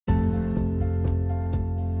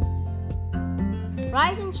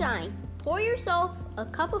Rise and shine. Pour yourself a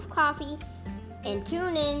cup of coffee and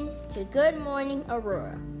tune in to Good Morning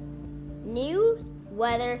Aurora. News,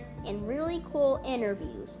 weather, and really cool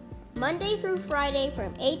interviews. Monday through Friday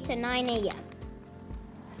from 8 to 9 a.m.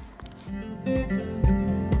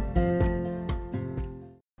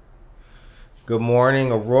 Good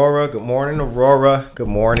morning, Aurora. Good morning, Aurora. Good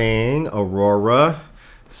morning, Aurora.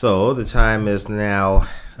 So the time is now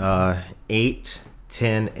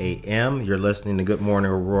 8:10 a.m. You're listening to Good Morning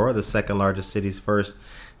Aurora, the second largest city's first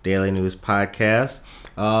daily news podcast.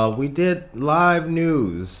 We did live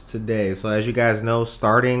news today. So as you guys know, we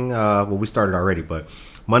started already, but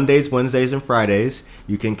Mondays, Wednesdays, and Fridays,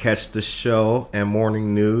 you can catch the show and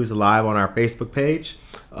morning news live on our Facebook page.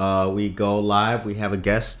 We go live. We have a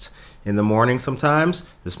guest in the morning sometimes.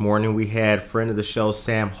 This morning we had friend of the show,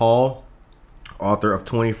 Sam Hall, author of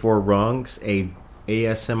 24 Rungs, a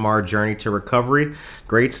ASMR Journey to Recovery.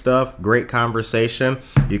 Great stuff, great conversation.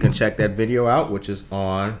 You can check that video out, which is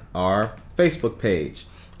on our Facebook page.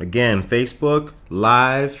 Again, Facebook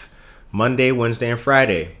live Monday, Wednesday, and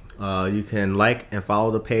Friday. You can like and follow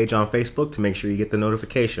the page on Facebook to make sure you get the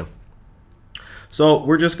notification. So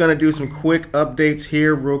we're just going to do some quick updates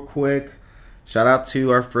here real quick. Shout out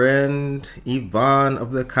to our friend Yvonne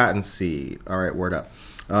of the Cottonseed. All right, word up.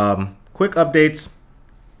 Quick updates.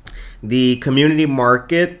 The Community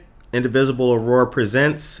Market, Indivisible Aurora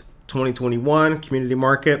Presents 2021 Community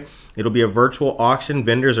Market. It'll be a virtual auction.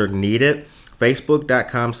 Vendors are needed.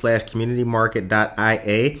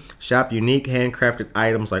 Facebook.com/communitymarket.ia. Shop unique handcrafted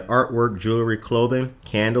items like artwork, jewelry, clothing,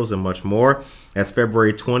 candles, and much more. That's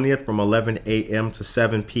February 20th from 11 a.m. to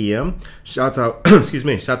 7 p.m. Shouts out,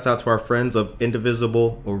 shouts out to our friends of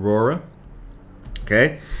Indivisible Aurora.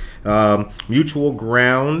 Okay. Mutual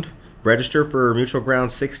Ground. Register for Mutual Ground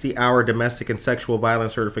 60-hour domestic and sexual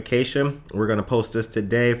violence certification. We're going to post this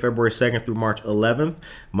today, February 2nd through March 11th.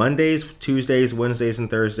 Mondays, Tuesdays, Wednesdays, and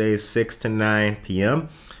Thursdays, 6 to 9 p.m.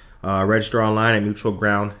 Register online at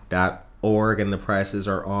mutualground.org, and the prices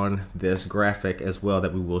are on this graphic as well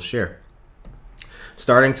that we will share.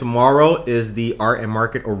 Starting tomorrow is the Art and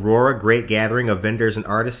Market Aurora, great gathering of vendors and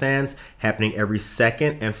artisans, happening every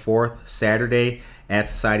second and fourth Saturday at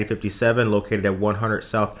Society 57, located at 100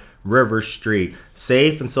 South River Street.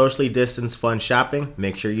 Safe and socially distanced fun shopping.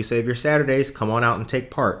 Make sure you save your Saturdays. Come on out and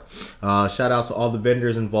take part. Shout out to all the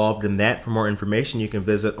vendors involved in that. For more information, you can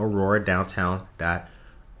visit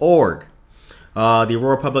auroradowntown.org. The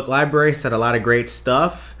Aurora Public Library said a lot of great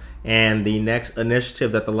stuff, and the next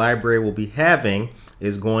initiative that the library will be having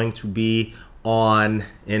is going to be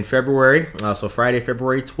in February. So Friday,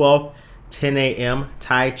 February 12th, 10 a.m.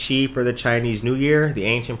 Tai Chi for the Chinese New Year. The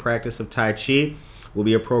ancient practice of Tai Chi will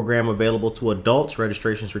be a program available to adults.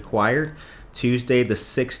 Registrations required. Tuesday the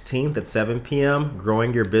 16th at 7 p.m.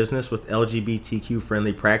 Growing your business with LGBTQ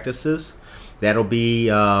friendly practices. That'll be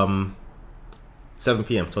 7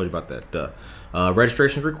 p.m. Told you about that. Duh.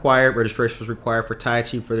 Registrations required. Registrations required for Tai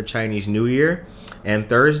Chi for the Chinese New Year. And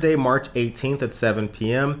Thursday, March 18th at 7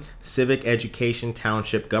 p.m. Civic Education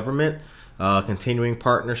Township Government. Continuing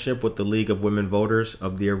partnership with the League of Women Voters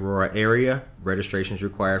of the Aurora area. Registrations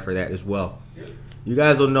required for that as well. You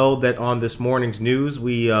guys will know that on this morning's news,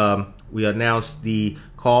 we announced the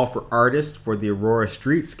call for artists for the Aurora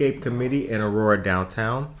Streetscape Committee in Aurora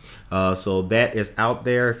Downtown. So that is out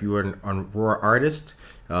there. If you are an Aurora artist,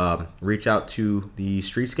 reach out to the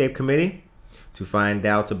Streetscape Committee to find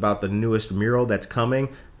out about the newest mural that's coming.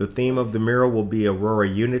 The theme of the mural will be Aurora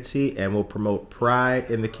Unity and will promote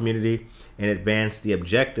pride in the community and advance the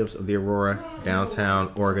objectives of the Aurora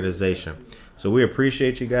Downtown organization. So we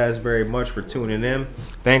appreciate you guys very much for tuning in.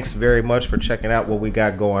 Thanks very much for checking out what we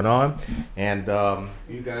got going on. And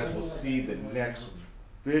you guys will see the next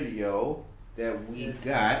video that we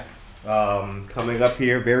got coming up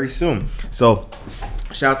here very soon. So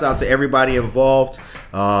shouts out to everybody involved.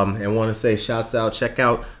 And want to say shouts out, check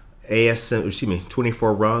out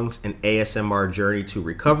 24 Rungs and ASMR Journey to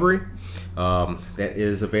Recovery. That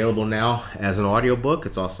is available now as an audiobook.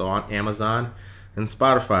 It's also on Amazon and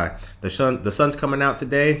Spotify. The sun's coming out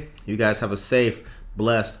today. You guys have a safe,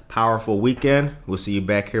 blessed, powerful weekend. We'll see you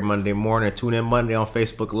back here Monday morning. Tune in Monday on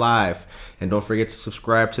Facebook Live. And don't forget to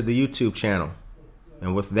subscribe to the YouTube channel.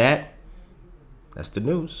 And with that, that's the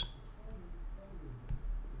news.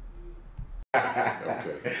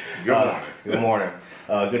 Okay. Good morning. Good morning.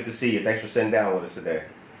 Good to see you. Thanks for sitting down with us today.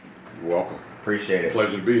 You're welcome. Appreciate it.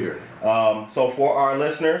 Pleasure to be here. So for our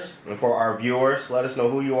listeners and for our viewers, let us know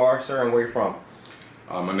who you are, sir, and where you're from.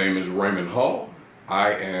 My name is Raymond Hull.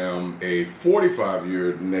 I am a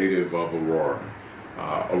 45-year native of Aurora.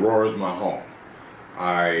 Aurora is my home.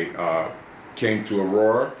 I came to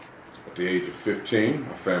Aurora at the age of 15.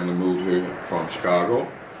 My family moved here from Chicago,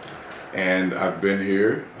 and I've been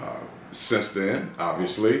here since then,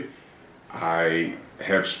 obviously. I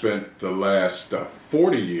have spent the last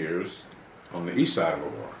 40 years on the east side of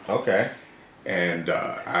Aurora. Okay. And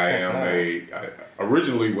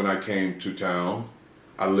originally when I came to town,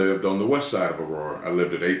 I lived on the west side of Aurora. I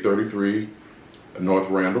lived at 833 North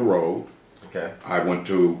Randall Road. Okay. I went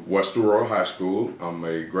to West Aurora High School. I'm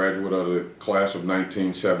a graduate of the class of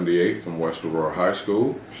 1978 from West Aurora High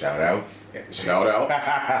School. Shout outs. Shout out.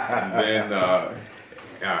 And then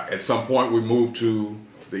at some point we moved to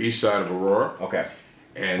the east side of Aurora. Okay.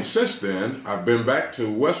 And since then, I've been back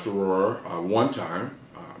to West Aurora one time.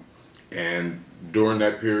 And during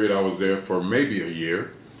that period, I was there for maybe a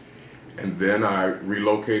year. And then I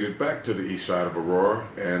relocated back to the east side of Aurora,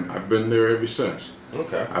 and I've been there ever since.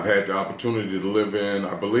 Okay. I've had the opportunity to live in,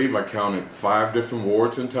 I believe I counted 5 different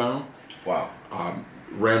wards in town. Wow.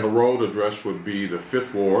 Randall Road address would be the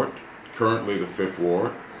 5th ward, currently the 5th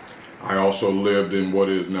ward. I also lived in what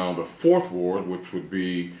is now the 4th ward, which would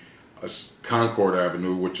be Concord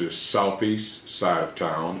Avenue, which is southeast side of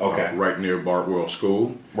town, okay. Right near Bartwell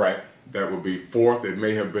School. Right. That would be 4th. It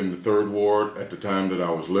may have been the 3rd ward at the time that I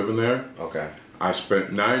was living there. Okay. I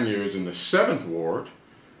spent 9 years in the 7th ward.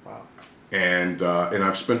 Wow. And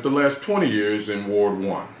I've spent the last 20 years in Ward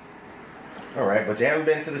 1. All right, but you haven't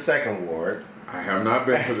been to the 2nd ward. I have not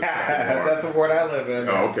been to the 2nd ward. That's the ward I live in.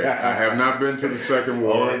 Oh, okay. I have not been to the 2nd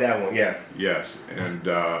ward. Only that one, yeah. Yes. And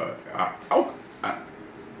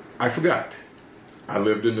I forgot. I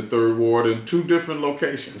lived in the 3rd ward in 2 different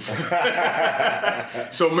locations.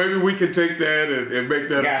 So maybe we can take that and make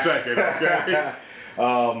that a second, okay?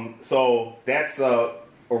 So that's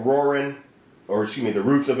Auroran, or excuse me, the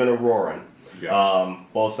roots of an Auroran. Yes.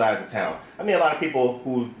 Both sides of town. I mean, a lot of people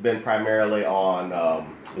who've been primarily on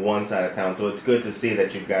one side of town, so it's good to see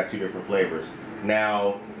that you've got 2 different flavors.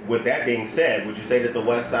 Now, with that being said, would you say that the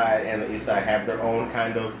west side and the east side have their own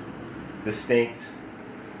kind of distinct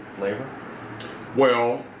flavor?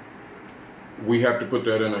 Well, we have to put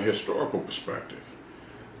that in a historical perspective.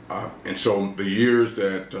 And so the years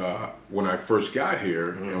that when I first got here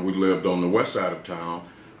and we lived on the west side of town,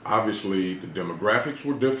 obviously the demographics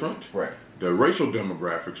were different. Right. The racial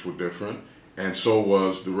demographics were different, and so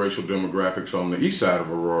was the racial demographics on the east side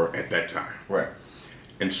of Aurora at that time. Right.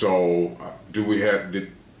 And so did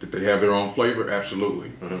they have their own flavor? Absolutely.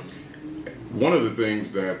 One of the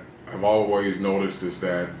things that I've always noticed is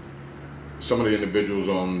that some of the individuals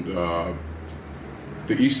on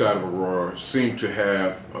the east side of Aurora seem to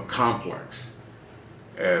have a complex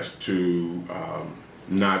as to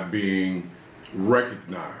not being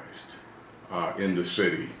recognized in the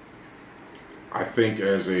city. I think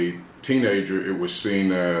as a teenager it was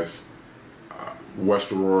seen as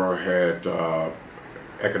West Aurora had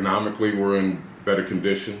economically were in better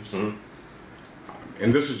conditions.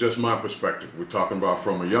 And this is just my perspective. We're talking about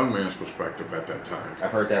from a young man's perspective at that time. I've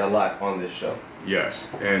heard that a lot on this show.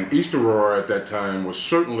 Yes, and East Aurora at that time was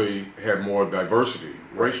certainly had more diversity,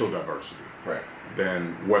 racial diversity, right,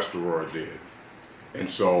 than West Aurora did. And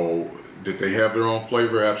so, did they have their own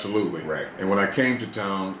flavor? Absolutely. Right. And when I came to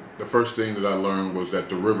town, the first thing that I learned was that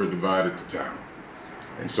the river divided the town.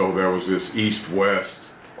 And so there was this east-west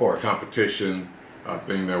competition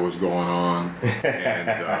thing that was going on.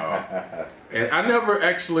 And I never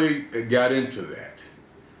actually got into that.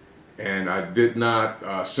 And I did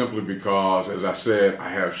not simply because, as I said, I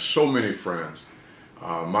have so many friends.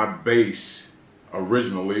 My base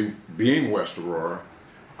originally being West Aurora,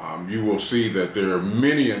 you will see that there are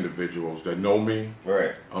many individuals that know me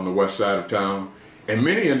on the west side of town. And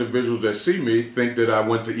many individuals that see me think that I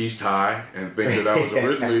went to East High and think that I was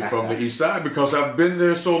originally from the east side because I've been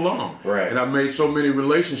there so long. Right. And I've made so many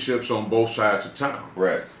relationships on both sides of town.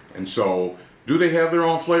 Right. And so, do they have their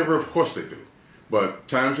own flavor? Of course they do. But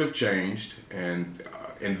times have changed, and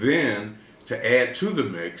then to add to the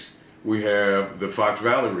mix, we have the Fox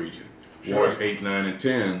Valley region, wards 8, 9, and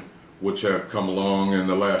 10, which have come along in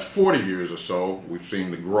the last 40 years or so. We've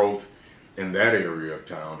seen the growth in that area of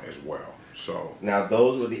town as well. So now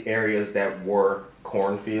those were the areas that were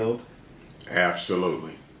cornfield?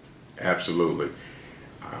 Absolutely. Absolutely.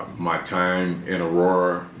 My time in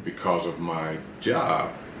Aurora, because of my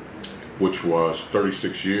job, which was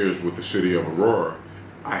 36 years with the city of Aurora,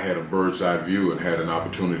 I had a bird's eye view and had an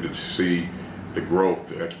opportunity to see the growth,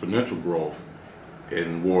 the exponential growth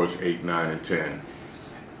in wards 8, 9, and 10.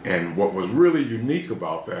 And what was really unique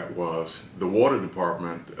about that was the water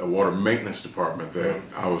department, a water maintenance department that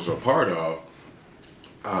I was a part of.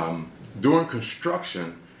 During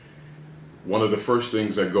construction, one of the first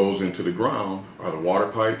things that goes into the ground are the water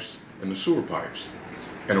pipes and the sewer pipes.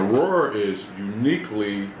 And Aurora is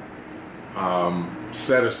uniquely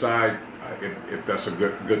set aside, if that's a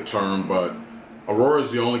good term, but Aurora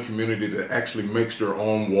is the only community that actually makes their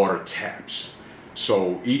own water taps.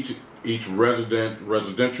 So each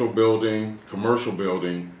residential building, commercial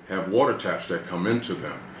building have water taps that come into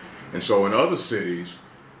them. And so in other cities,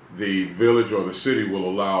 the village or the city will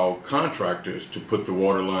allow contractors to put the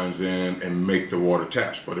water lines in and make the water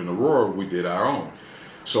taps. But in Aurora, we did our own.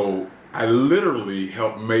 So I literally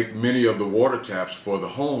helped make many of the water taps for the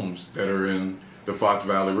homes that are in the Fox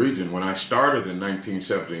Valley region. When I started in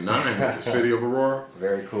 1979 with the city of Aurora,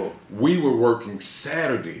 very cool. We were working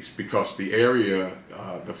Saturdays because the area,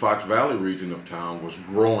 the Fox Valley region of town, was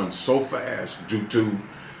growing so fast due to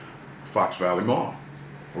Fox Valley Mall.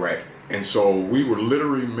 Right. And so we were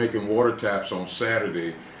literally making water taps on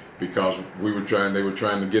Saturday because they were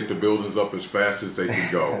trying to get the buildings up as fast as they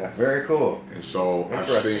could go. Very cool. And so I've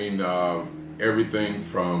seen everything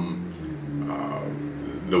from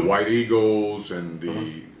the White Eagles and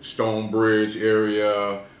the Stonebridge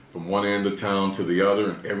area, from one end of town to the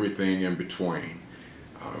other, and everything in between.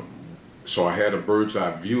 So I had a bird's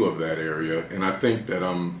eye view of that area, and I think that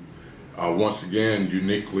I'm once again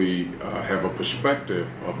uniquely have a perspective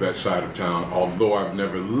of that side of town, although I've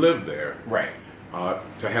never lived there. Right.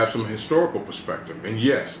 To have some historical perspective. And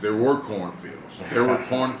yes, there were cornfields. There were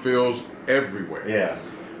cornfields everywhere. Yeah.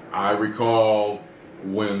 I recall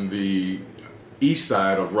when the east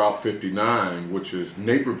side of Route 59, which is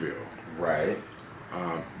Naperville, right,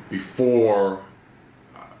 before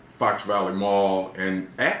Fox Valley Mall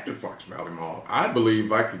and after Fox Valley Mall, I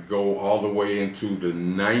believe I could go all the way into the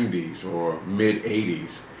 90s or mid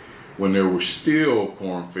 80s when there were still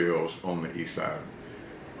cornfields on the east side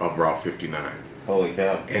of Route 59. Holy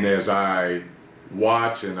cow. And as I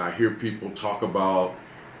watch and I hear people talk about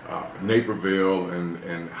Naperville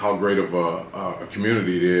and how great of a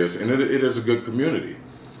community it is, and it is a good community,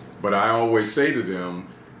 but I always say to them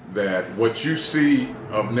that what you see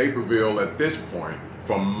of Naperville at this point,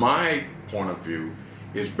 from my point of view,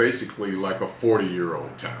 is basically like a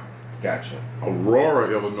 40-year-old town. Gotcha. Aurora,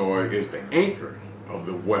 Illinois is the anchor of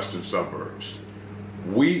the western suburbs.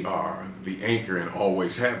 We are the anchor and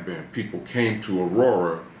always have been. People came to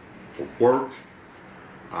Aurora for work,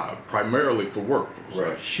 primarily for work. It was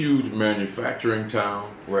a huge manufacturing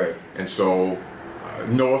town. Right. And so,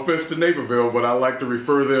 no offense to Naperville, but I like to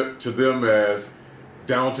refer to them as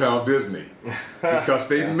downtown Disney because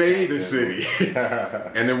they made a city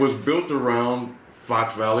and it was built around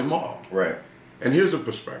Fox Valley Mall. Right. And here's a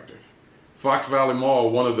perspective. Fox Valley Mall,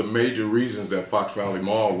 one of the major reasons that Fox Valley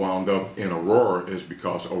Mall wound up in Aurora is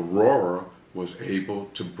because Aurora was able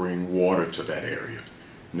to bring water to that area.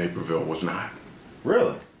 Naperville was not.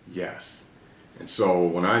 Really? Yes. And so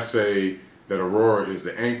when I say that Aurora is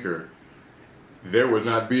the anchor, there would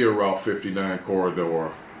not be a Route 59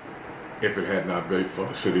 corridor if it had not been for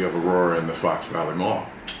the city of Aurora and the Fox Valley Mall,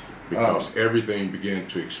 because everything began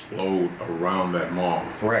to explode around that mall.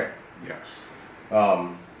 Right. Yes.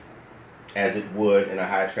 As it would in a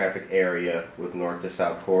high traffic area with north to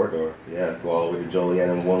south corridor. Yeah, go all the way to Joliet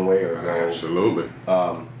in one way or go. Absolutely.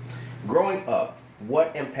 Growing up,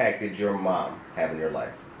 what impact did your mom have in your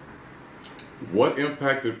life? What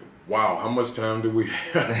impacted? Wow, how much time do we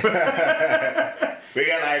have? We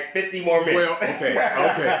got like 50 more minutes.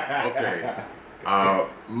 Well, okay.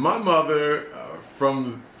 My mother,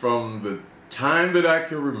 from the time that I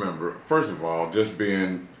can remember, first of all, just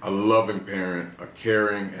being a loving parent, a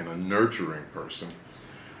caring and a nurturing person,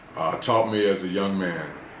 taught me as a young man.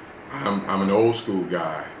 I'm an old school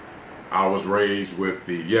guy. I was raised with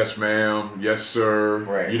the yes ma'am, yes sir.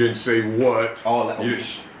 Right. You didn't say what. All that.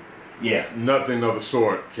 Yeah. Nothing of the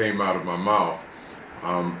sort came out of my mouth.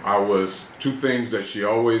 I was two things that she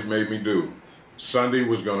always made me do. Sunday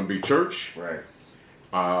was going to be church. Right.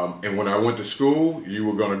 And when I went to school, you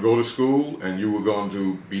were going to go to school and you were going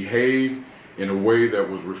to behave in a way that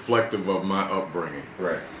was reflective of my upbringing.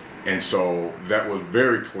 Right. And so that was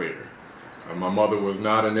very clear. My mother was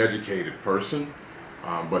not an educated person,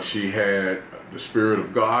 but she had the Spirit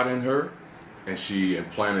of God in her, and she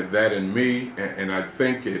implanted that in me, and I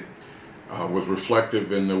think it was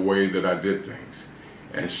reflective in the way that I did things.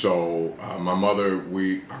 And so my mother,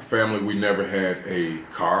 our family, we never had a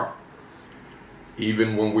car,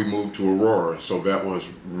 even when we moved to Aurora. So that was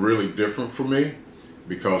really different for me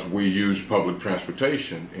because we used public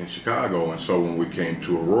transportation in Chicago. And so when we came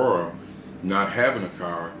to Aurora, not having a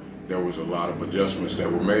car, there was a lot of adjustments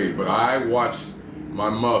that were made. But I watched my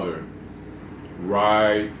mother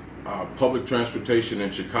ride public transportation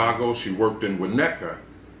in Chicago. She worked in Winnetka,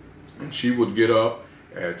 and she would get up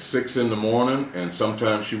at 6 in the morning, and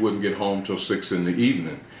sometimes she wouldn't get home till 6 in the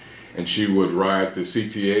evening. And she would ride the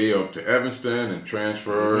CTA up to Evanston and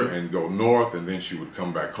transfer and go north, and then she would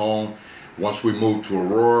come back home. Once we moved to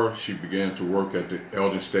Aurora, she began to work at the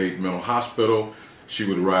Eldon State Mental Hospital. She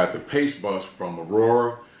would ride the PACE bus from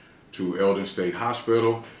Aurora to Eldon State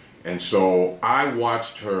Hospital. And so I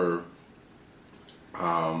watched her.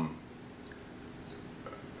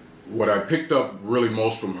 What I picked up really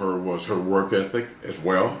most from her was her work ethic as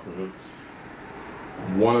well.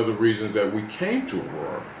 One of the reasons that we came to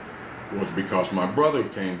Aurora was because my brother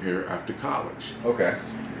came here after college. Okay.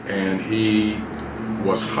 And he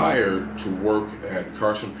was hired to work at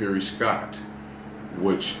Carson Peary Scott,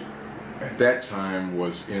 which at that time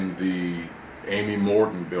was in the Amy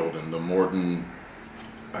Morton building, the Morton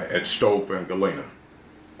at Stope and Galena.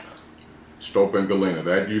 Stope and Galena.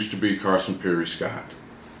 That used to be Carson Peary Scott.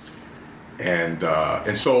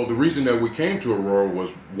 And so the reason that we came to Aurora was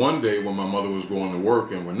one day when my mother was going to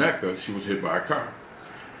work in Winnetka, she was hit by a car.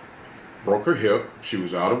 Broke her hip, she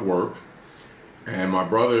was out of work, and my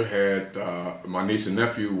brother had, my niece and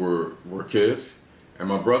nephew were kids, and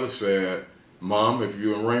my brother said, Mom, if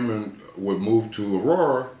you and Raymond would move to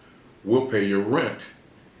Aurora, we'll pay your rent,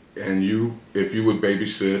 and if you would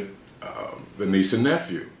babysit the niece and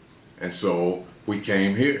nephew. And so we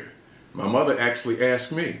came here. My mother actually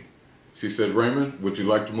asked me, she said, Raymond, would you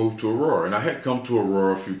like to move to Aurora? And I had come to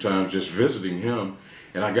Aurora a few times just visiting him,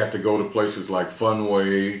 and I got to go to places like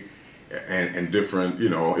Funway, and different,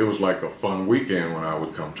 it was like a fun weekend when I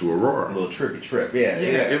would come to Aurora. A little trippy trip, yeah.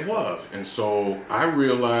 Yeah, it was. And so I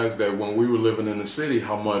realized that when we were living in the city,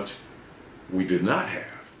 how much we did not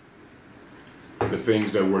have. The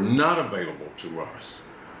things that were not available to us.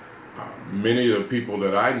 Many of the people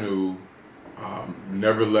that I knew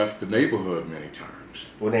never left the neighborhood many times.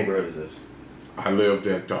 What neighborhood is this? I lived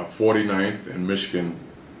at 49th and Michigan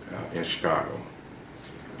in Chicago.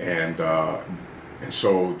 And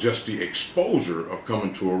so just the exposure of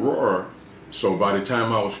coming to Aurora, so by the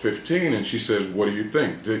time I was 15 and she says, what do you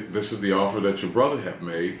think? This is the offer that your brother have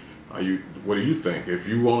made. What do you think? If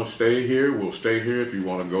you want to stay here, we'll stay here. If you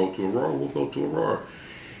want to go to Aurora, we'll go to Aurora.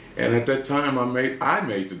 And at that time I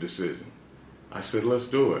made the decision. I said, let's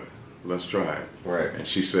do it. Let's try it. Right. And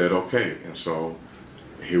she said, okay. And so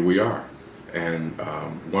here we are. And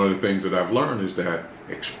one of the things that I've learned is that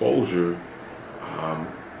exposure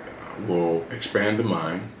will expand the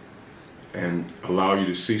mind and allow you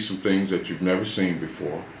to see some things that you've never seen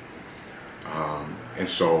before. And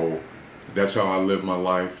so that's how I live my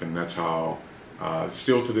life, and that's how,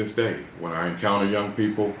 still to this day, when I encounter young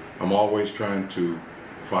people, I'm always trying to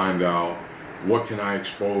find out what can I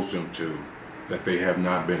expose them to that they have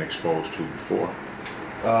not been exposed to before.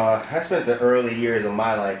 I spent the early years of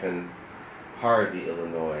my life in Harvey,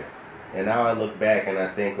 Illinois, and now I look back and I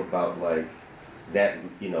think about like that,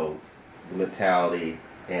 the mentality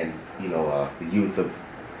and the youth of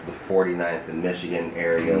the 49th and Michigan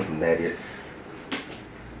area from that year.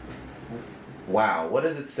 Wow, what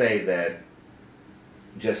does it say that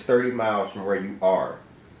just 30 miles from where you are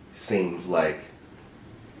seems like,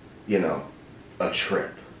 a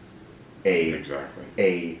trip, a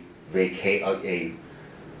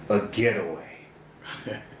getaway,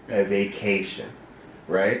 a vacation,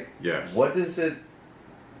 right? Yes. What does it?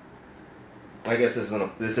 I guess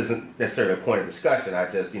this isn't necessarily a point of discussion. I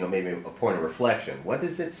just, maybe a point of reflection. What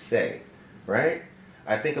does it say, right?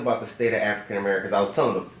 I think about the state of African Americans. I was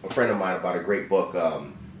telling a friend of mine about a great book.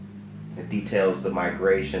 It details the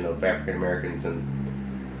migration of African Americans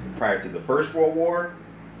prior to the First World War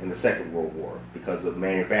and the Second World War because of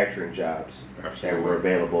manufacturing jobs that were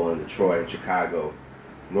available in Detroit, Chicago,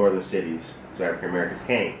 northern cities. So African Americans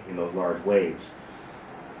came in those large waves.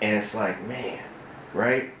 And it's like, man,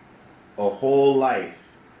 right? A whole life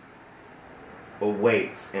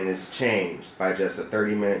awaits and is changed by just a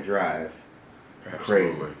 30-minute drive.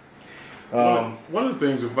 Absolutely. Crazy. One of the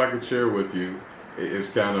things, if I could share with you, is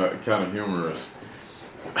kind of humorous.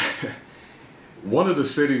 One of the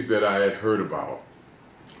cities that I had heard about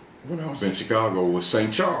when I was in Chicago was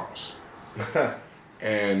St. Charles.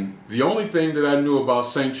 And the only thing that I knew about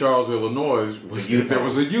St. Charles, Illinois was that there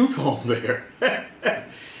was a youth home there.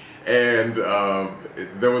 And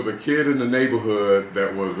there was a kid in the neighborhood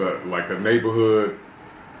that was like a neighborhood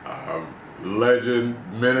legend,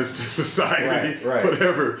 menace to society, right.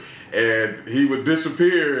 whatever. And he would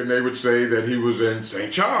disappear and they would say that he was in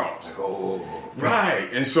St. Charles. Like, oh. Right.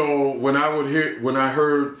 And so when I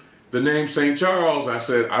heard the name St. Charles, I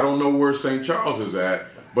said, I don't know where St. Charles is at,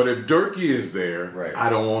 but if Durkee is there, right. I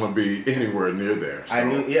don't want to be anywhere near there. So, I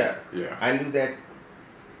knew I knew that.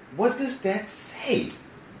 What does that say?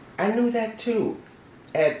 I knew that too.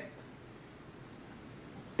 at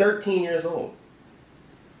 13 years old.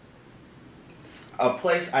 A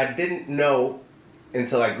place I didn't know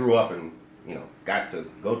until I grew up and, got to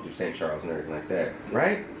go to St. Charles and everything like that,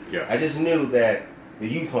 right? Yeah. I just knew that the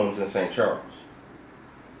youth home's in St. Charles.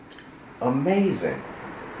 Amazing.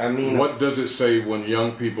 I mean, what does it say when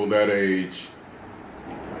young people that age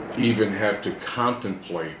even have to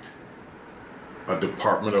contemplate a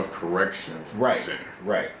Department of Correction center?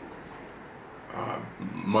 Right.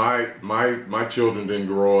 My children didn't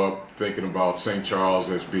grow up thinking about St. Charles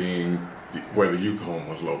as being where the youth home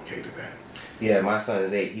was located at. Yeah, my son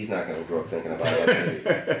is 8. He's not going to grow up thinking about it.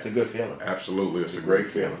 It's a good feeling. Absolutely, it's a great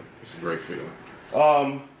feeling. It's a great feeling.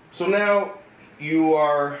 So now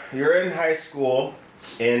you're in high school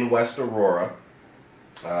in West Aurora.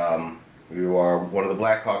 You are one of the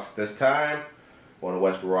Blackhawks at this time, going to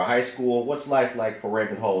West Aurora High School. What's life like for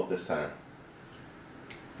Raymond Hull at this time?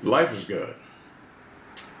 Life is good.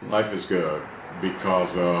 Life is good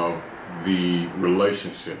because of the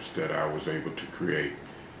relationships that I was able to create.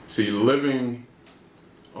 See, living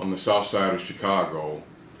on the south side of Chicago,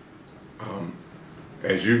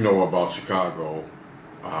 as you know about Chicago,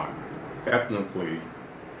 ethnically,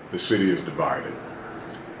 the city is divided.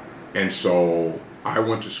 And so I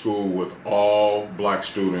went to school with all black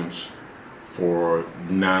students for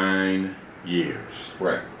 9 years.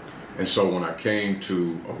 Right. And so when I came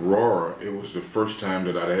to Aurora, it was the first time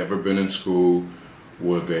that I'd ever been in school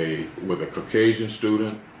with a Caucasian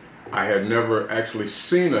student. I had never actually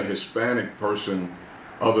seen a Hispanic person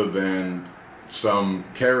other than some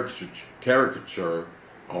caricature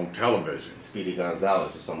on television. Speedy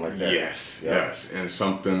Gonzalez or something like that. Yes, and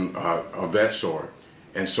something of that sort.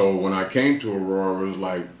 And so when I came to Aurora, it was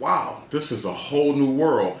like, wow, this is a whole new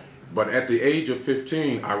world. But at the age of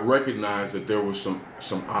 15, I recognized that there were some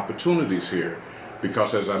opportunities here.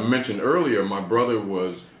 Because as I mentioned earlier, my brother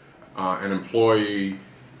was an employee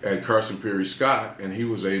at Carson Peary Scott, and he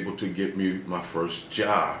was able to get me my first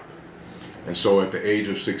job. And so at the age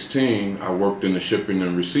of 16, I worked in the shipping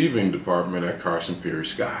and receiving department at Carson Peary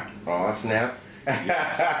Scott. Oh, snap.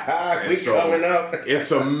 Yes. We coming up. It's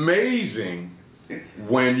amazing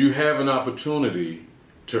when you have an opportunity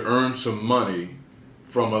to earn some money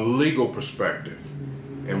from a legal perspective.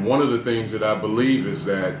 And one of the things that I believe is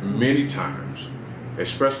that many times,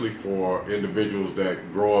 especially for individuals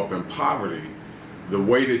that grow up in poverty, the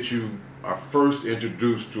way that you are first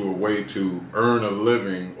introduced to a way to earn a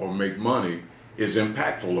living or make money is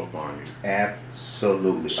impactful upon you.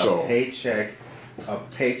 Absolutely. So, a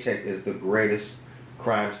paycheck is the greatest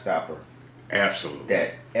crime stopper absolutely.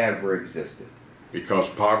 that ever existed. Because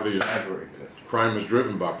poverty is Ever existed. crime is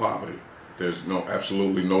driven by poverty. There's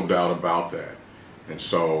absolutely no doubt about that. And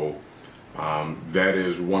so that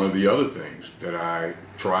is one of the other things that I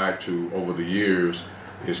try to, over the years,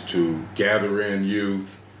 is to gather in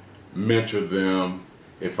youth, mentor them.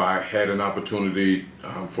 If I had an opportunity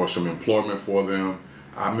for some employment for them,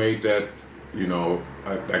 I made that,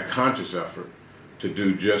 a conscious effort to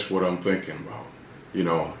do just what I'm thinking about.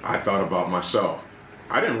 I thought about myself.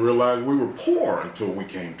 I didn't realize we were poor until we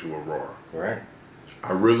came to Aurora. Right.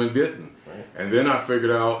 I really didn't. Right. And then I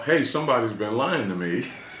figured out, hey, somebody's been lying to me.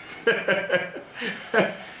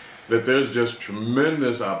 That there's just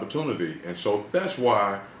tremendous opportunity. And so that's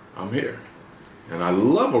why I'm here. And I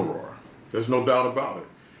love Aurora. There's no doubt about it.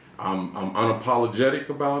 I'm unapologetic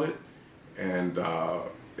about it. And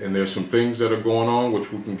there's some things that are going on,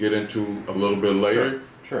 which we can get into a little bit later.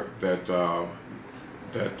 Sure. That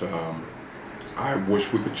I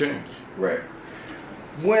wish we could change. Right.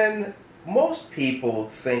 When most people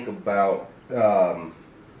think about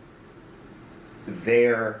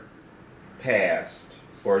their past,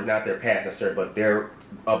 or not their past necessarily, but their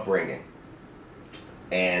upbringing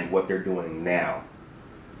and what they're doing now,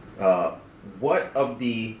 what of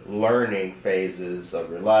the learning phases of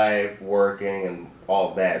your life, working and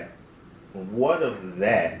all that, what of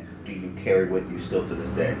that do you carry with you still to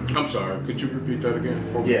this day? I'm sorry, could you repeat that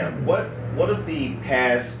again? Yeah, what of the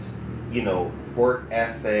past, work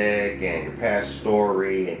ethic and your past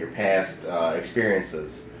story and your past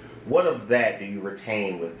experiences, what of that do you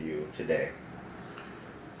retain with you today?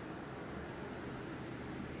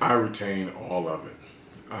 I retain all of it.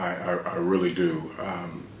 I really do.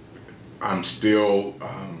 I'm still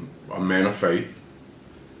a man of faith.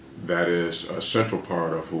 That is a central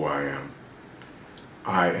part of who I am.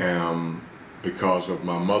 I am, because of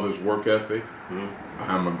my mother's work ethic,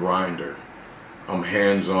 I'm a grinder. I'm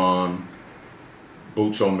hands-on,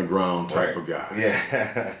 boots on the ground type of guy.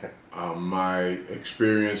 Yeah. My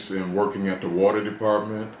experience in working at the water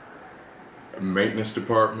department, maintenance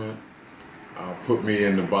department, put me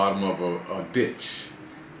in the bottom of a ditch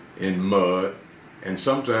in mud, and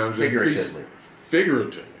sometimes Figuratively.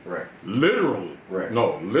 Figuratively. Right. Literally. Right.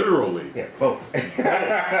 No, literally. Yeah, both.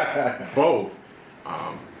 Both.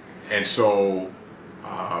 And so,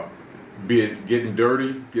 be it getting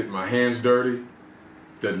dirty, getting my hands dirty,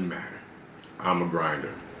 doesn't matter. I'm a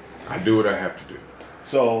grinder. I do what I have to do.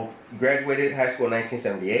 So, you graduated high school in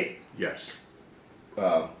 1978. Yes.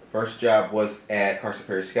 First job was at Carson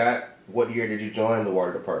Perry Scott. What year did you join the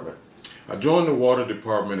water department? I joined the water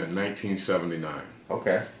department in 1979.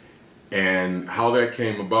 Okay. And how that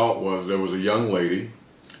came about was there was a young lady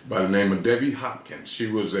by the name of Debbie Hopkins. She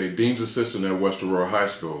was a dean's assistant at West Aurora High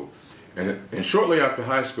School. And shortly after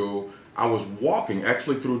high school, I was walking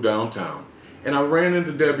actually through downtown. And I ran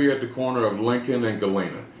into Debbie at the corner of Lincoln and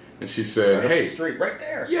Galena. And she said, Right up hey. the street, right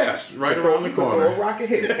there. Yes, right around the corner. Throw a rock and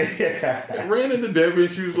hit it. I ran into Debbie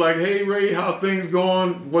and she was like, hey Ray, how things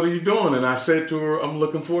going? What are you doing? And I said to her, I'm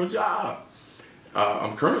looking for a job.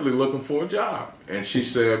 I'm currently looking for a job. And she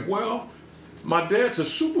said, well, my dad's a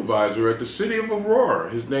supervisor at the city of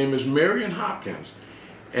Aurora. His name is Marion Hopkins.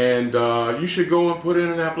 And you should go and put in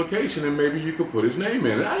an application and maybe you could put his name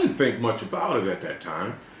in. And I didn't think much about it at that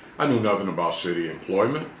time. I knew nothing about city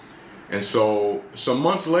employment. And so some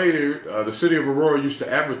months later, the city of Aurora used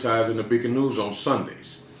to advertise in the Beacon News on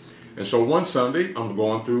Sundays. And so one Sunday, I'm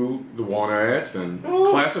going through the want ads and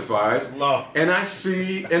classifieds, and I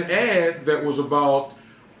see an ad that was about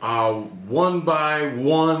one by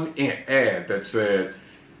one ad that said,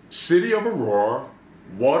 City of Aurora,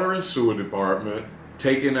 Water and Sewer Department,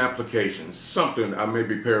 taking applications. Something, I may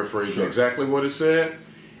be paraphrasing exactly what it said.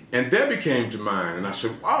 And Debbie came to mind, and I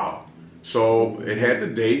said, wow. So it had the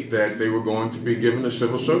date that they were going to be given the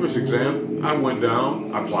civil service exam. I went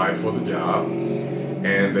down, applied for the job,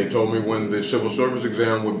 and they told me when the civil service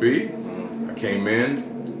exam would be. I came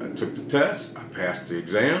in, I took the test, I passed the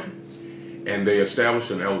exam, and they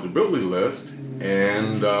established an eligibility list,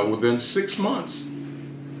 and within 6 months,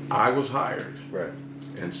 I was hired. Right.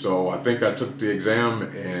 And so I think I took the exam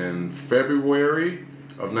in February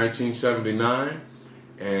of 1979.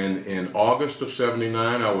 And in August of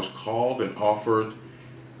 79, I was called and offered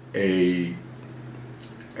at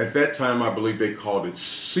that time, I believe they called it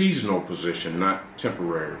seasonal position, not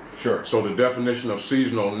temporary. Sure. So the definition of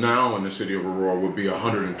seasonal now in the city of Aurora would be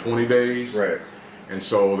 120 days. Right. And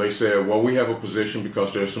so they said, well, we have a position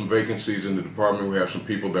because there's some vacancies in the department. We have some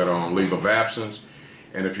people that are on leave of absence.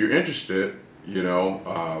 And if you're interested, you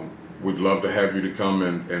know, we'd love to have you to come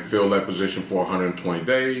and fill that position for 120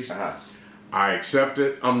 days. Uh-huh. I accept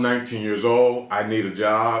it. I'm 19 years old. I need a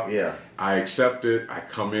job. Yeah. I accept it. I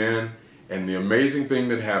come in. And the amazing thing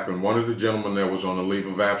that happened, one of the gentlemen that was on a leave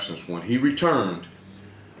of absence, when he returned,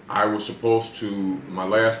 I was supposed to, my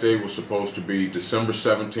last day was supposed to be December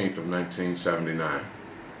 17th of 1979.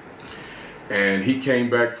 And he came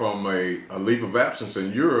back from a leave of absence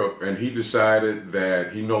in Europe, and he decided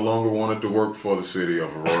that he no longer wanted to work for the city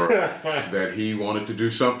of Aurora, that he wanted to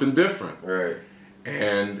do something different. Right.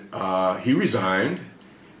 And he resigned,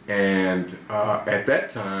 and at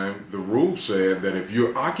that time, the rule said that if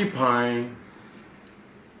you're occupying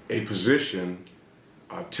a position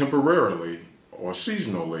temporarily or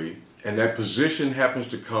seasonally, and that position happens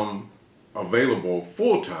to come available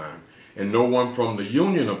full-time, and no one from the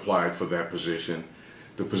union applied for that position,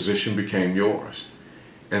 the position became yours.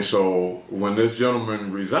 And so when this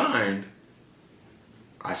gentleman resigned,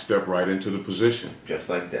 I stepped right into the position. Just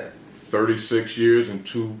like that. 36 years and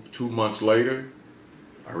two months later,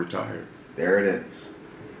 I retired. There it is.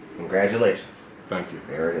 Congratulations. Thank you.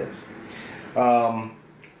 There it is.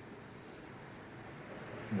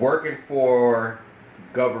 Working for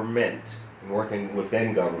government, working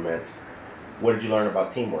within government, what did you learn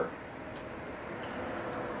about teamwork?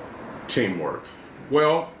 Teamwork.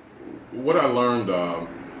 Well, what I learned,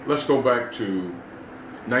 let's go back to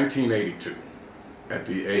 1982. At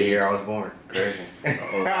the age. The year I was born. Crazy.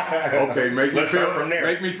 Okay, make me feel from there.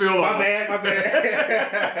 Make me feel. My bad. My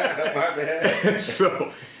bad.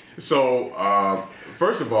 So,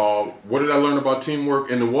 first of all, what did I learn about teamwork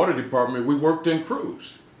in the water department? We worked in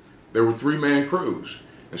crews. There were 3-man crews,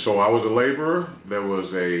 and so I was a laborer. There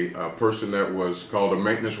was a person that was called a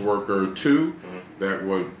maintenance worker 2, that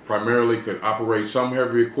was primarily could operate some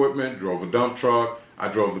heavy equipment, drove a dump truck. I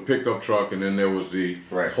drove the pickup truck, and then there was the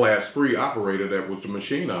Class 3 operator that was the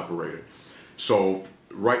machine operator. So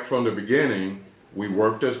right from the beginning, we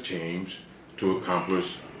worked as teams to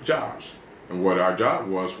accomplish jobs. And what our job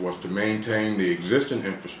was to maintain the existing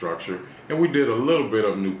infrastructure, and we did a little bit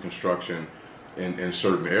of new construction in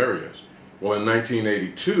certain areas. Well, in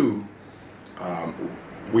 1982,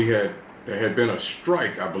 there had been a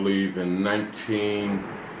strike, I believe, in 19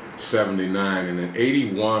 79, and in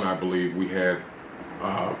 81, I believe, we had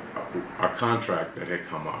a contract that had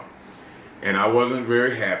come up. And I wasn't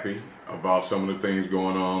very happy about some of the things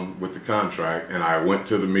going on with the contract, and I went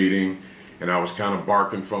to the meeting, and I was kind of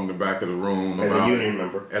barking from the back of the room. As a union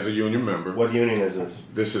member? As a union member. What union is this?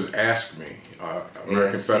 This is ASCME,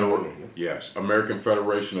 American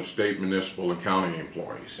Federation of State, Municipal, and County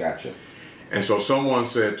Employees. Gotcha. And so someone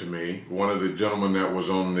said to me, one of the gentlemen that was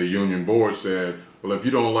on the union board said, well, if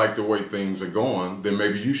you don't like the way things are going, then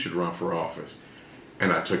maybe you should run for office.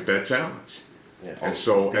 And I took that challenge. Yeah, and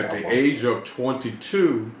so at the age of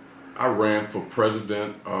 22, I ran for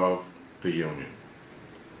president of the union.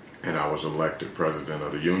 And I was elected president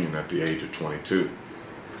of the union at the age of 22.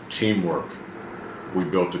 Teamwork. We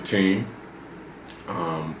built a team.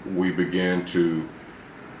 We began to,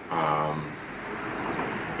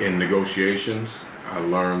 in negotiations, I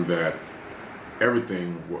learned that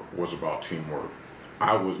everything was about teamwork.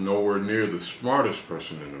 I was nowhere near the smartest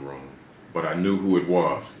person in the room, but I knew who it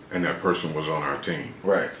was, and that person was on our team.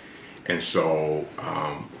 Right. And so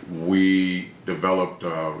we developed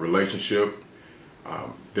a relationship.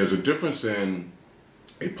 There's a difference in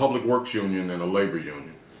a public works union and a labor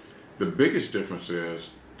union. The biggest difference is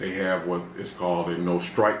they have what is called a no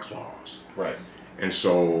strike clause. Right. And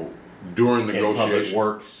so during negotiations. In public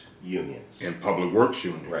works unions. In public works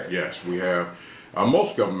unions, right. Yes. We have,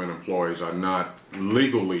 most government employees are not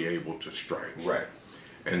legally able to strike. Right.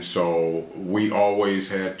 And so we always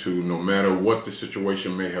had to, no matter what the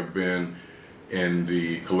situation may have been in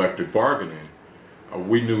the collective bargaining,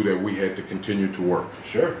 we knew that we had to continue to work.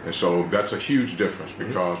 Sure. And so that's a huge difference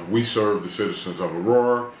because we serve the citizens of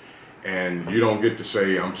Aurora, and you don't get to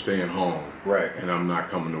say, I'm staying home. Right. And I'm not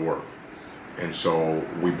coming to work. And so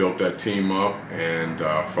we built that team up, and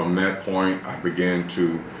from that point, I began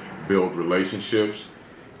to build relationships.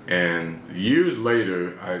 And years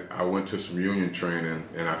later, I went to some union training,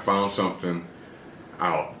 and I found something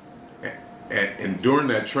out. And during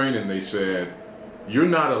that training, they said, you're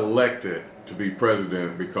not elected to be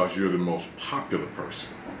president because you're the most popular person.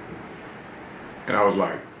 And I was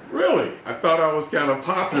like, really? I thought I was kind of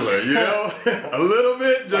popular, you know? A little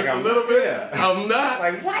bit, just like a little bit. Yeah. I'm not.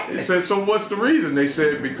 Like what? They said, so what's the reason? They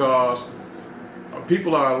said, because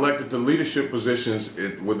people are elected to leadership positions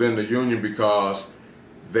within the union because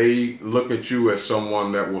they look at you as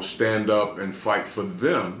someone that will stand up and fight for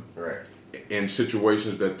them. Right. In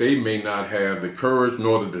situations that they may not have the courage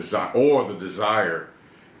nor the desire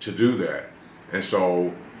to do that. And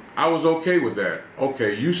so I was okay with that.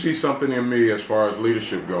 Okay, you see something in me as far as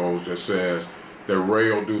leadership goes that says that Ray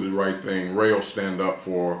will do the right thing, Ray will stand up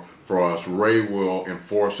for us, Ray will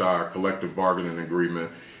enforce our collective bargaining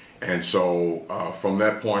agreement. And so from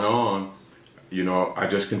that point on, you know, I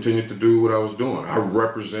just continued to do what I was doing. I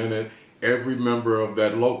represented every member of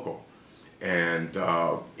that local and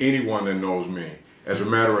anyone that knows me. As a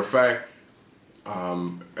matter of fact,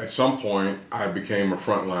 at some point I became a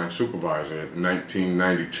frontline supervisor in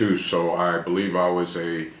 1992, so I believe I was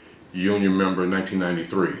a union member in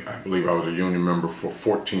 1993. I believe I was a union member for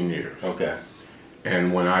 14 years. Okay.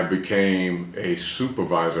 And when I became a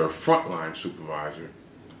supervisor, a frontline supervisor,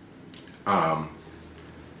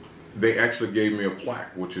 they actually gave me a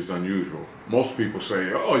plaque, which is unusual. Most people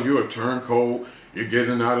say, oh, you're a turncoat, you're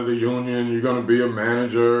getting out of the union, you're going to be a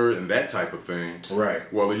manager, and that type of thing.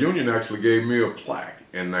 Right. Well, the union actually gave me a plaque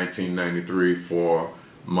in 1993 for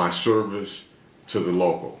my service to the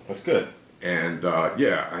local. That's good. And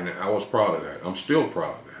yeah, and I was proud of that. I'm still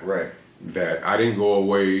proud of that. Right. That I didn't go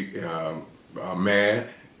away mad,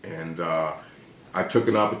 and I took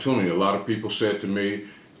an opportunity. A lot of people said to me,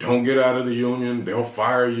 don't get out of the union, they'll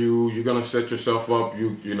fire you, you're going to set yourself up,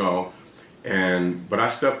 you know. But I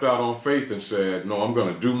stepped out on faith and said, no, I'm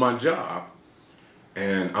going to do my job,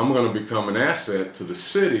 and I'm going to become an asset to the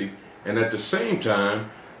city, and at the same time,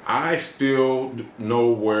 I still know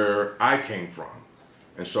where I came from.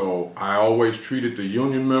 And so I always treated the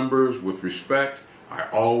union members with respect. I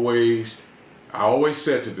always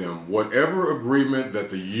said to them, whatever agreement that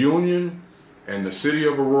the union and the city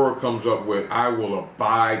of Aurora comes up with, I will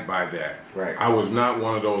abide by that. Right. I was not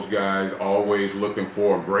one of those guys always looking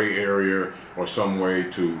for a gray area or some way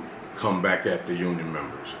to come back at the union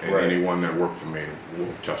members. And right. Anyone that worked for me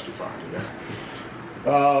will testify to that.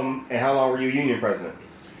 And how long were you union president?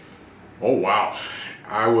 Oh, wow.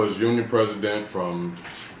 I was union president from,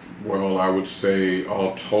 well, I would say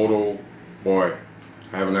all total, boy,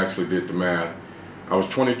 I haven't actually did the math. I was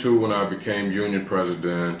 22 when I became union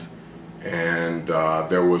president. And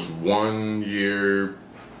there was 1 year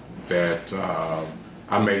that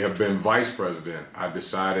I may have been vice president. I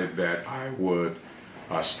decided that I would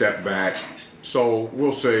step back. So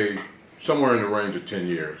we'll say somewhere in the range of 10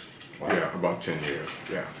 years. Wow. Yeah, about 10 years.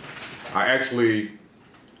 Yeah. I actually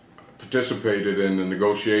participated in the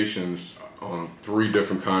negotiations on 3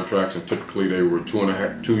 different contracts, and typically they were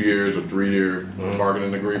 2 years or 3-year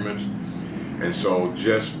bargaining agreements. And so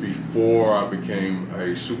just before I became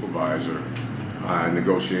a supervisor, I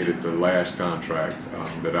negotiated the last contract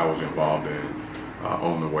that I was involved in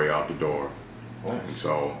on the way out the door. And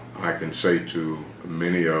so I can say to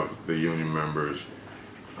many of the union members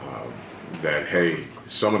that, hey,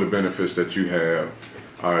 some of the benefits that you have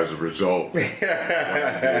are as a result of what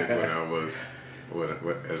I did when I was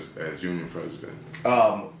as union president.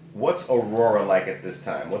 What's Aurora like at this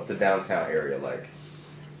time? What's the downtown area like?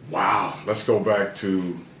 Wow, let's go back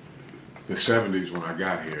to the 70s when I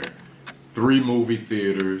got here. 3 movie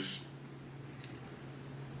theaters,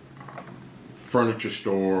 furniture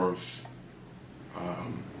stores,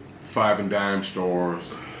 5 and dime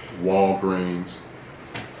stores, Walgreens,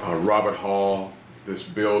 Robert Hall, this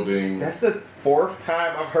building. That's the 4th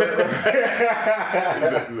time I've heard of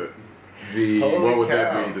it. What would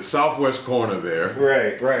that be? The southwest corner there.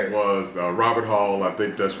 Right. Was Robert Hall. I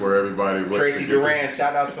think that's where everybody went. Tracy Duran,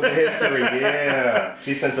 shout outs for the history. Yeah.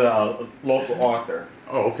 She sent a local author.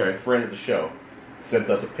 Oh, okay. Friend of the show. Sent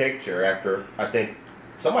us a picture after, I think,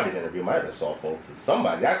 somebody's interview. Might have been Saul Folks.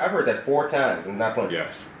 Somebody. I've heard that 4 times. I'm not playing.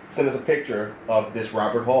 Yes. Sent us a picture of this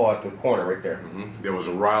Robert Hall at the corner right there. Mm-hmm. There was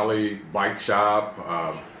a Raleigh bike shop.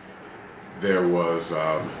 There was,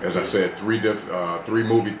 as I said, 3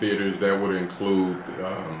 movie theaters that would include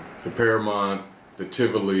the Paramount, the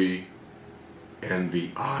Tivoli, and the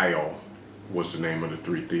Isle was the name of the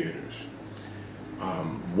 3 theaters.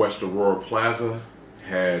 West Aurora Plaza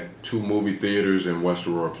had 2 movie theaters in West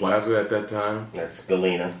Aurora Plaza at that time. That's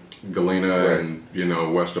Galena. Right. And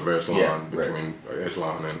west of Esalen, between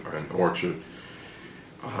Esalen and Orchard.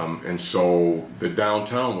 And so the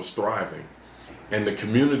downtown was thriving. And the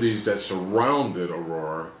communities that surrounded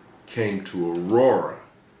Aurora came to Aurora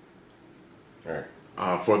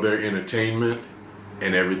for their entertainment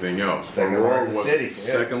and everything else. Aurora was the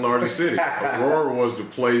second largest city. Aurora was the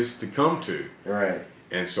place to come to. Right.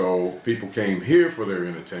 And so people came here for their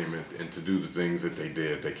entertainment and to do the things that they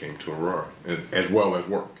did. They came to Aurora, as well as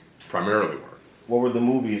work, primarily work. What were the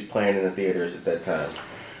movies playing in the theaters at that time?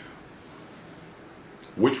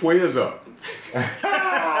 Which Way Is Up?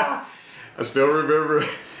 I still remember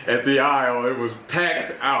at the Isle, it was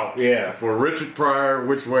packed out for Richard Pryor,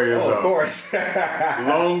 Which Way Is Up? Of course.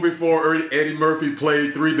 Long before Eddie Murphy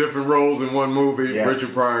played 3 different roles in one movie,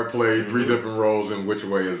 Richard Pryor played 3 different roles in Which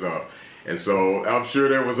Way Is Up? And so I'm sure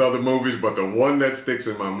there was other movies, but the one that sticks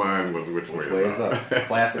in my mind was Which Way Is Up?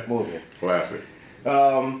 Classic movie. Classic.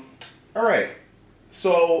 All right.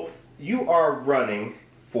 So you are running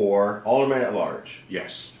for Alderman at Large.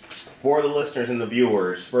 Yes. For the listeners and the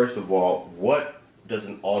viewers, first of all, what does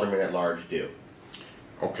an Alderman at Large do?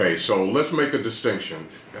 Okay, so let's make a distinction.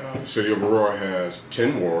 The City of Aurora has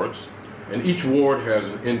 10 wards, and each ward has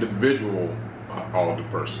an individual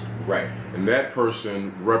alderperson. Right. And that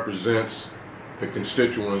person represents the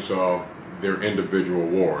constituents of their individual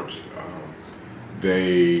wards.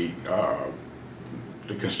 The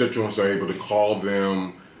constituents are able to call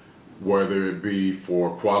them, whether it be for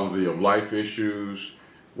quality of life issues,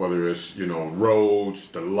 whether it's roads,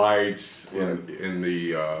 the lights in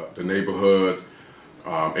the neighborhood.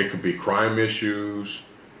 It could be crime issues.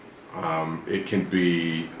 It can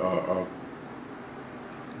be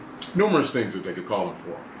numerous things that they could call them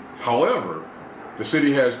for. However, the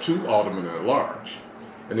city has 2 aldermen at large,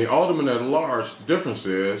 and the alderman at large, the difference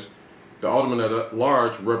is the alderman at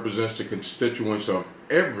large represents the constituents of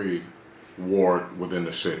every ward within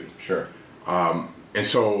the city. Sure. And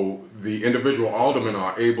so the individual aldermen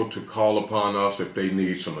are able to call upon us if they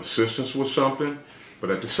need some assistance with something, but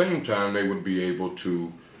at the same time they would be able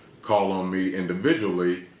to call on me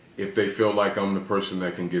individually if they feel like I'm the person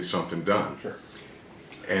that can get something done. Sure.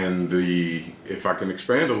 And if I can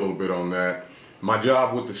expand a little bit on that, my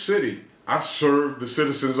job with the city, I've served the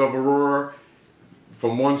citizens of Aurora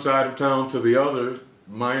from one side of town to the other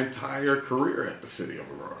my entire career at the City of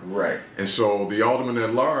Aurora. Right. And so the Alderman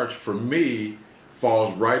at Large, for me,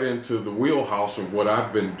 falls right into the wheelhouse of what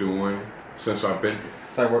I've been doing since I've been here.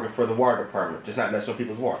 It's like working for the water department, just not messing with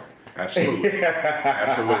people's water. Absolutely.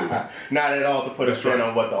 Absolutely. Not at all to put a spin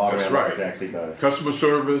on what the Alderman at Large actually does. Customer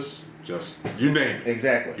service, just you name it.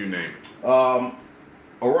 Exactly. You name it.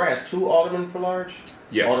 Aurora has 2 aldermen for large?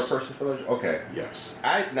 Yes. Alderpersons for large? Okay. Yes.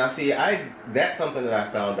 That's something that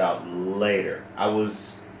I found out later. I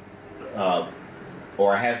was,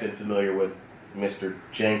 or I have been familiar with Mr.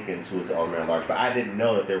 Jenkins, who was the alderman at large, but I didn't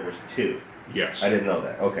know that there was 2. Yes. I didn't know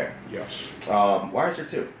that. Okay. Yes. Why is there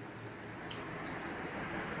 2?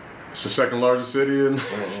 It's the second largest city in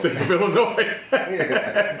the state of Illinois.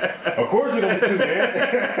 Of course it's only 2,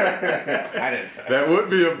 man. I didn't. That would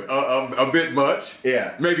be a bit much.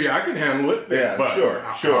 Yeah. Maybe I can handle it. Yeah, but, sure.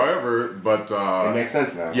 However, It makes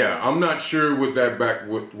sense now. Yeah, I'm not sure with that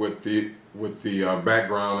with the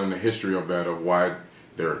background and the history of that of why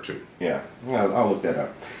there are 2. Yeah, I'll look that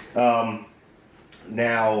up.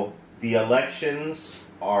 Now, the elections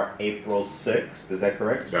are April 6th. Is that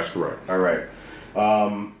correct? That's correct. All right.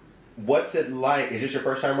 What's it like? Is this your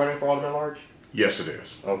first time running for Alderman at Large? Yes, it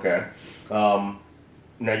is. Okay. Now,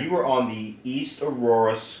 you were on the East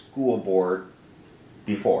Aurora School Board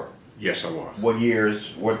before. Yes, I was. What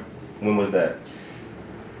years? When was that?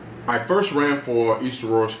 I first ran for East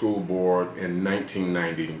Aurora School Board in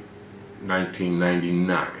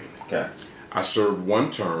 1999. Okay. I served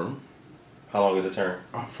 1 term. How long is the term?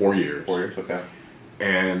 4 years. 4 years. Okay.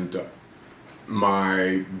 And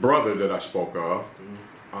my brother that I spoke of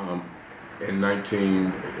in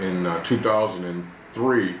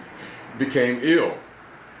 2003 became ill,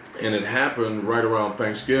 and it happened right around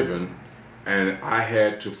Thanksgiving, and I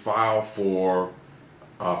had to file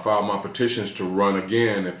my petitions to run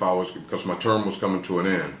again because my term was coming to an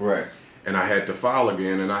end. Right. And I had to file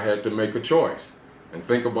again, and I had to make a choice and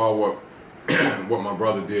think about what what my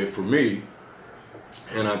brother did for me.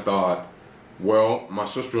 And I thought, well, my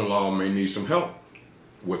sister-in-law may need some help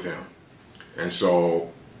with him. And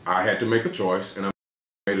so I had to make a choice, and I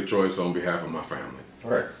made a choice on behalf of my family.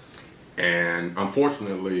 Right. And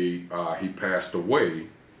unfortunately, he passed away,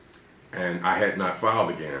 and I had not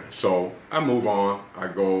filed again. So I move on. I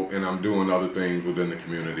go, and I'm doing other things within the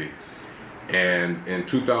community. And in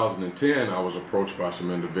 2010, I was approached by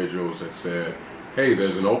some individuals that said, hey,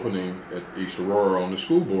 there's an opening at East Aurora on the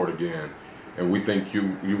school board again, and we think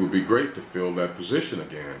you would be great to fill that position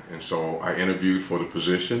again. And so I interviewed for the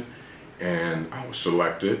position, and I was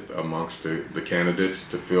selected amongst the candidates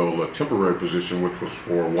to fill a temporary position, which was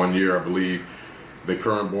for 1 year. I believe the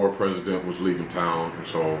current board president was leaving town, and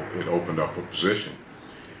so it opened up a position.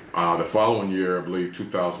 The following year, I believe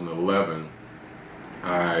 2011,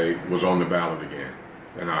 I was on the ballot again,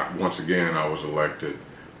 and once again I was elected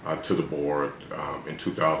to the board in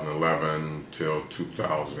 2011 till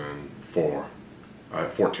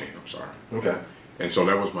 2014. I'm sorry. Okay. And so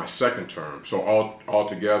that was my second term. So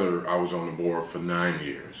altogether, I was on the board for 9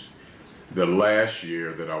 years. The last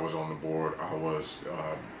year that I was on the board, I was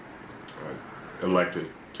elected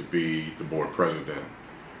to be the board president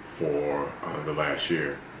for the last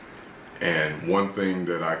year. And one thing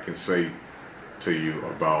that I can say to you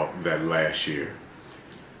about that last year,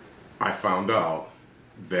 I found out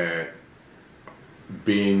that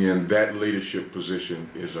being in that leadership position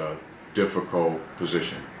is a difficult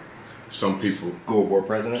position. Some people... School board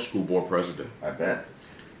president? School board president. I bet.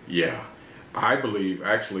 Yeah. I believe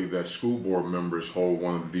actually that school board members hold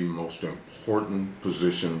one of the most important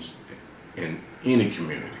positions in any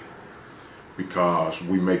community because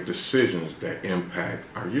we make decisions that impact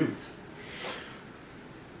our youth.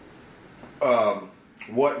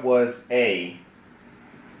 What was a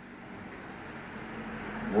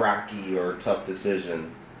rocky or tough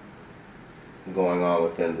decision going on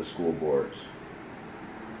within the school boards?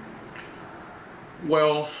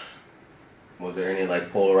 Well, was there any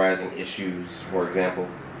like polarizing issues, for example?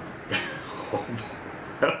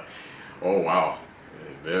 Oh wow,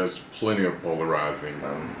 there's plenty of polarizing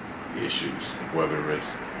issues, whether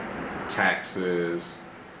it's taxes,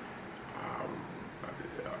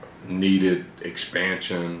 needed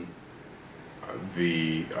expansion,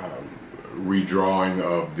 the redrawing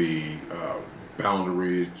of the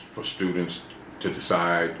boundaries for students to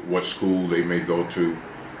decide what school they may go to,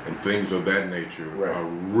 and things of that nature are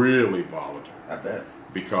really volatile. I bet.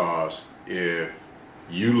 Because if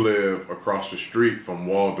you live across the street from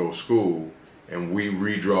Waldo School and we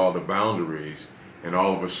redraw the boundaries, and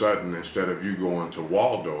all of a sudden, instead of you going to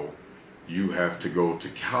Waldo, you have to go to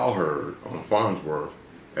Cowherd on Farnsworth,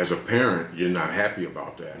 as a parent, you're not happy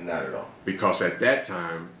about that. Not at all. Because at that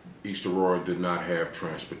time, East Aurora did not have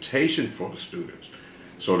transportation for the students.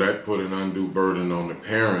 So that put an undue burden on the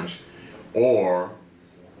parents, or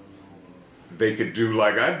they could do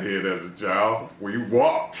like I did as a child. We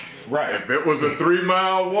walked. Right. If it was a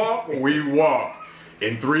 3-mile walk, we walked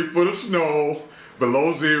in 3 foot of snow,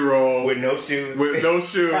 below zero. With no shoes. With no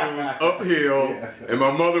shoes, uphill. Yeah. And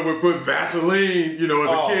my mother would put Vaseline, you know,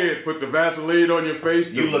 as a kid, put the Vaseline on your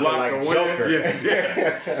face to block like the wind. Joker.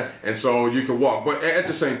 Yeah. And so you could walk. But at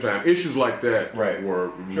the same time, issues like that were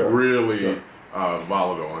really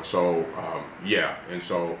volatile. And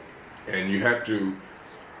so, and you have to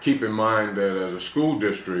keep in mind that as a school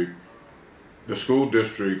district, the school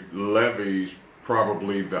district levies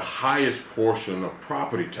probably the highest portion of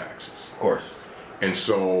property taxes. Of course. And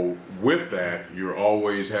so with that, you're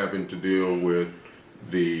always having to deal with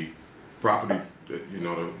the property,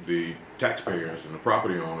 the taxpayers and the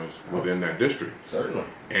property owners within that district. Certainly.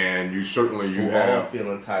 And you certainly Who all have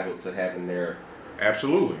feel entitled to having their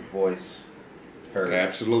absolutely voice heard.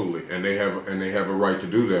 absolutely, and they have a right to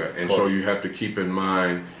do that. And so you have to keep in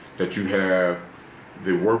mind that you have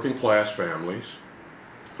the working class families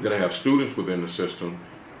that have students within the system,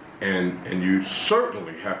 and you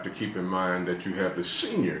certainly have to keep in mind that you have the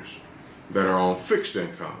seniors that are on fixed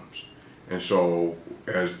incomes. And so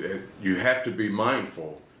as you have to be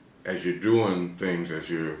mindful as you're doing things, as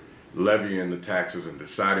you're levying the taxes and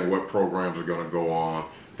deciding what programs are going to go on,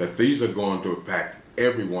 that these are going to impact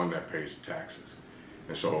everyone that pays the taxes.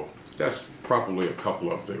 And so that's probably a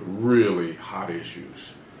couple of the really hot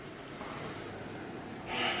issues.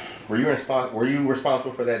 Were you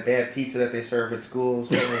responsible for that bad pizza that they serve at schools?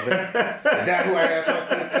 Is that who I got to talk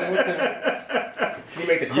to? Can you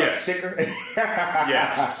make the crust thicker?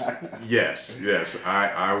 yes.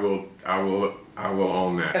 I will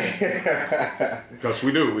own that. Because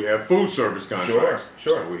we do. We have food service contracts.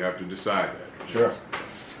 Sure. So we have to decide that. Sure.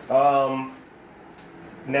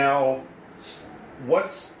 Now,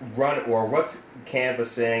 what's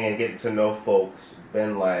canvassing and getting to know folks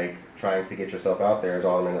been like, trying to get yourself out there as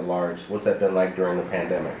Alderman at large? What's that been like during the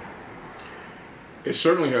pandemic? It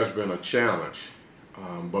certainly has been a challenge,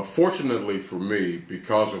 but fortunately for me,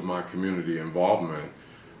 because of my community involvement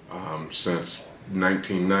since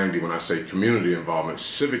 1990, when I say community involvement,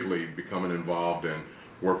 civically becoming involved in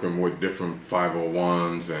working with different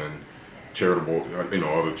 501s and charitable,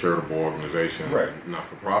 other charitable organizations, right, and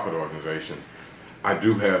not-for-profit organizations, I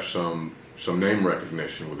do have some name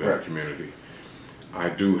recognition within the community. I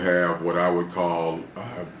do have what I would call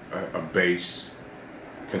a base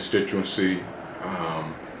constituency.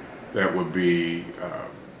 That would be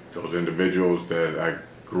those individuals that I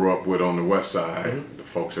grew up with on the west side, the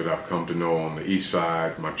folks that I've come to know on the east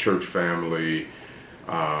side, my church family.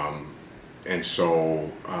 And so,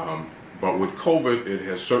 but with COVID, it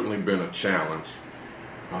has certainly been a challenge.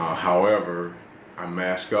 However, I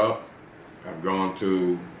mask up. I've gone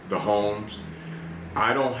to the homes.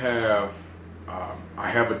 I don't have I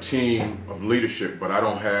have a team of leadership, but I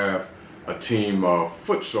don't have a team of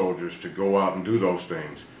foot soldiers to go out and do those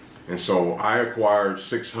things. And so I acquired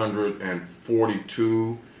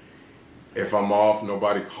 642. If I'm off,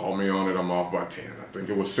 nobody call me on it, I'm off by 10. I think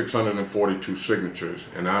it was 642 signatures.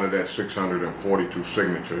 And out of that 642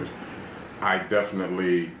 signatures, I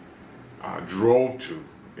definitely drove to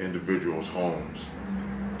individuals' homes,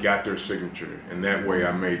 got their signature, and that way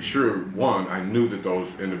I made sure, one, I knew that those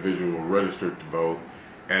individuals were registered to vote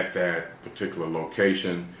at that particular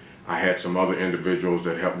location. I had some other individuals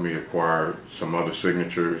that helped me acquire some other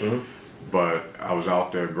signatures, but I was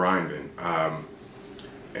out there grinding.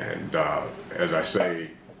 And as I say,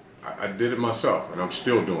 I did it myself, and I'm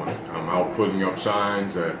still doing it. I'm out putting up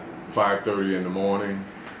signs at 5:30 in the morning.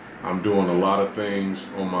 I'm doing a lot of things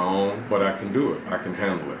on my own, but I can do it. I can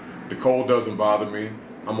handle it. The cold doesn't bother me.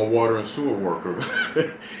 I'm a water and sewer worker.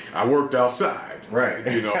 I worked outside. Right.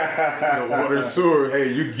 Water and sewer,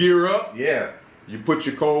 hey, you gear up. Yeah. You put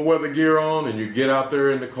your cold weather gear on and you get out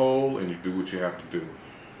there in the cold and you do what you have to do.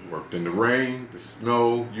 Worked in the rain, the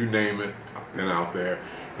snow, you name it. I've been out there.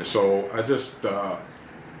 And so I just,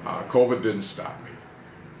 COVID didn't stop me.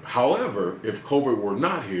 However, if COVID were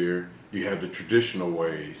not here, you had the traditional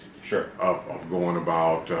ways of going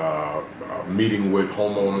about meeting with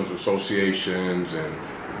homeowners associations and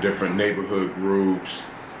different neighborhood groups,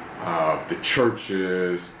 the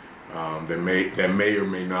churches that may or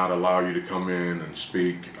may not allow you to come in and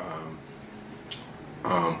speak.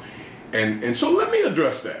 And so let me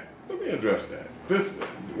address that. This,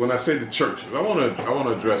 when I say the churches, I want to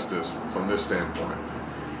address this from this standpoint.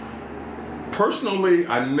 Personally,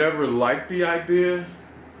 I never liked the idea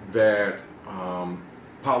that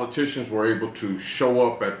politicians were able to show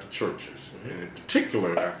up at the churches, and in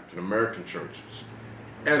particular African American churches,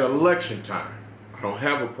 at election time. I don't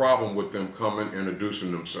have a problem with them coming,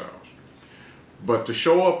 introducing themselves. But to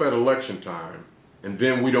show up at election time, and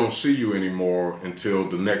then we don't see you anymore until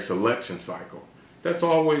the next election cycle, that's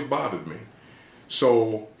always bothered me.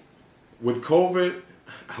 So with COVID,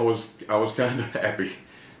 I was kind of happy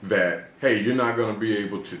that, hey, you're not going to be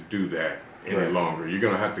able to do that any longer. You're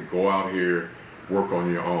going to have to go out here, work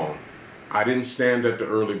on your own. I didn't stand at the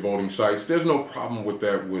early voting sites. There's no problem with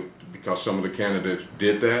that because some of the candidates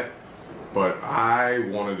did that, but I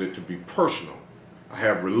wanted it to be personal. I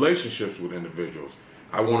have relationships with individuals.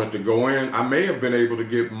 I wanted to go in. I may have been able to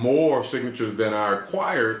get more signatures than I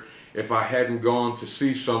acquired if I hadn't gone to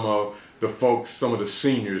see some of the folks, some of the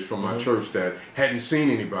seniors from my church that hadn't seen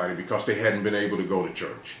anybody because they hadn't been able to go to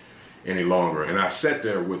church any longer. And I sat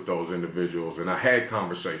there with those individuals and I had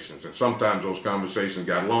conversations, and sometimes those conversations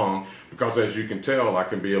got long because, as you can tell, I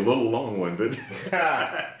can be a little long-winded.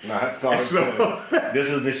 That's all. So, this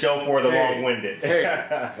is the show for the long-winded.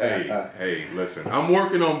 hey, listen, I'm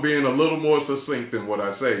working on being a little more succinct in what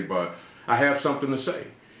I say, but I have something to say.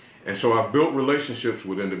 And so I've built relationships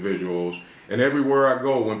with individuals, and everywhere I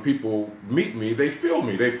go, when people meet me, they feel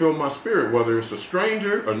my spirit, whether it's a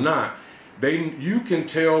stranger or not. You can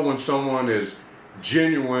tell when someone is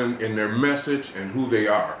genuine in their message and who they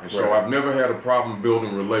are. And so I've never had a problem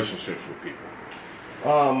building relationships with people.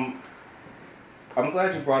 I'm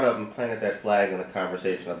glad you brought up and planted that flag in the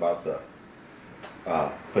conversation about the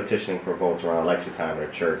petitioning for votes around election time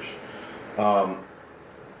at church.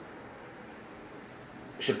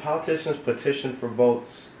 Should politicians petition for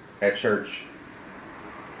votes at church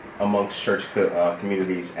amongst church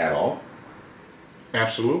communities at all?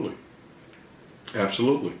 Absolutely.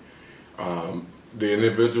 Absolutely. The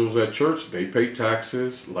individuals at church, they pay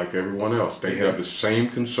taxes like everyone else. They have the same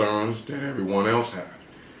concerns that everyone else had.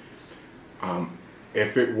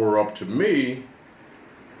 If it were up to me,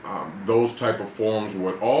 those type of forums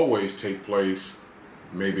would always take place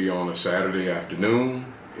maybe on a Saturday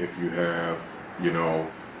afternoon. If you have,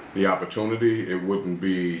 the opportunity, it wouldn't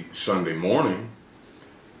be Sunday morning.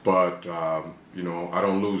 But, I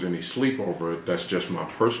don't lose any sleep over it. That's just my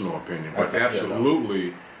personal opinion. But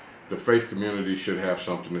absolutely, the faith community should have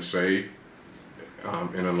something to say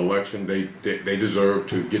in an election. They deserve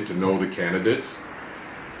to get to know the candidates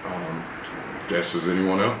just as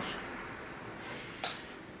anyone else.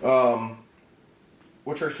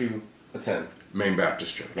 What church do you attend? Main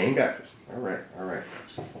Baptist Church. Main Baptist. All right.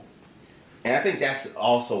 And I think that's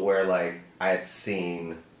also where, I had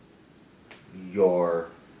seen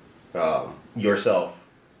yourself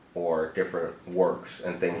or different works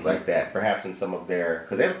and things like that, perhaps in some of their,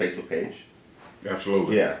 because they have a Facebook page.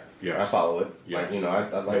 Absolutely. Yeah. Yes. I follow it. Yes.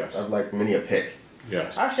 I'd like many a pick.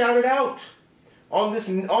 Yes. I shouted out on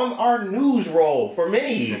our news roll for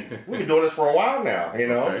many. We've been doing this for a while now. Okay.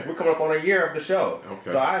 We're coming up on a year of the show.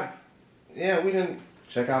 Okay. So we didn't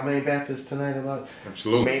check out Main Baptist tonight about.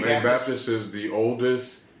 Absolutely. Main Baptist is the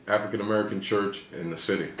oldest African American church in the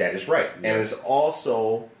city. That is right. Yes. And it's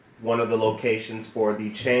also one of the locations for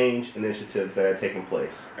the change initiatives that are taking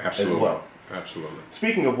place as well. Absolutely.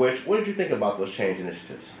 Speaking of which, what did you think about those change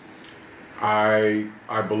initiatives? I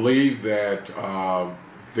believe that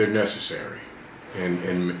they're necessary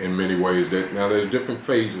in many ways. Now there's different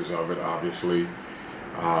phases of it, obviously.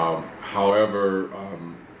 However,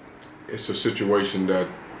 it's a situation that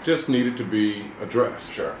just needed to be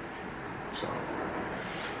addressed. Sure. So.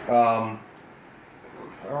 All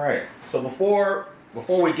right. So before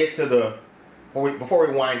we get to before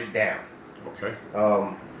we wind it down, Okay.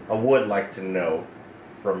 I would like to know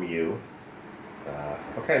from you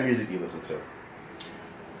what kind of music you listen to.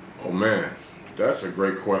 Oh man, that's a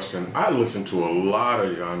great question. I listen to a lot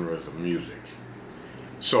of genres of music.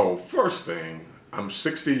 So first thing, I'm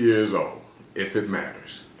 60 years old, if it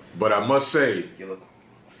matters. But I must say,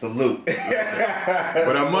 salute. But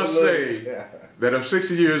I must say that I'm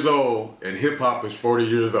 60 years old and hip hop is 40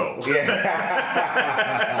 years old.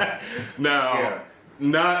 Yeah. Now,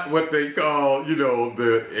 not what they call,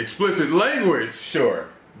 the explicit language. Sure.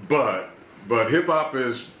 But hip hop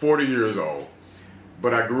is 40 years old.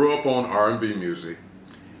 But I grew up on R&B music,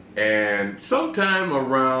 and sometime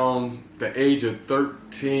around the age of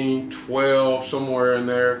 13, 12, somewhere in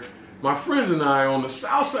there, my friends and I on the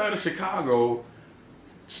south side of Chicago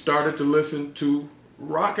started to listen to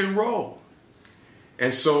rock and roll.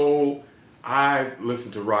 And so I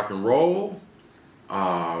listened to rock and roll.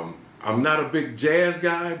 I'm not a big jazz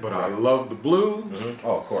guy, but I love the blues. Mm-hmm.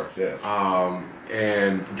 Oh, of course, yeah.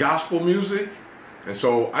 And gospel music. And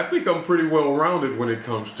so I think I'm pretty well rounded when it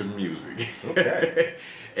comes to music. Okay.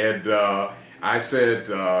 And I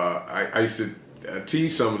said, I used to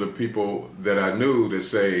tease some of the people that I knew to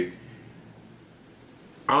say,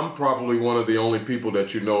 I'm probably one of the only people that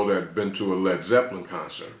that been to a Led Zeppelin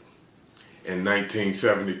concert in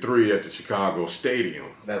 1973 at the Chicago Stadium.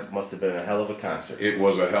 That must have been a hell of a concert. It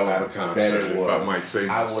was a hell of a concert, if I might say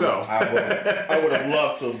myself. I would have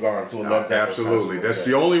loved to have gone to a Led Zeppelin Absolutely. concert. That's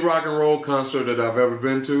the only rock and roll concert that I've ever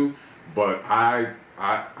been to, but I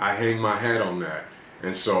hang my hat on that.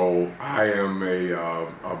 And so I am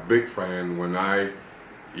a big fan when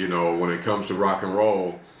when it comes to rock and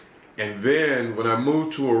roll. And then when I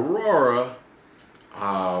moved to Aurora,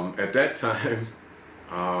 at that time,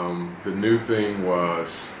 The new thing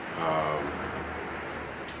was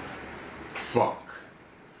funk.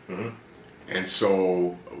 Mm-hmm. And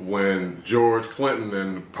so when George Clinton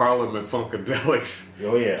and Parliament Funkadelics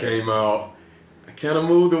Oh yeah. came out, I kind of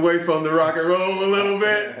moved away from the rock and roll a little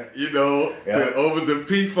bit, you know, to over to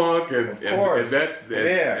P-Funk and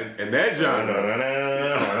that genre.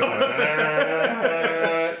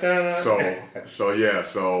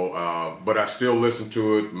 But I still listen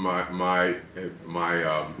to it. My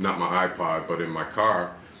not my iPod, but in my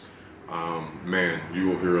car. Man, you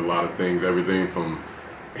will hear a lot of things. Everything from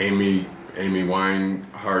Amy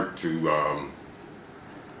Winehart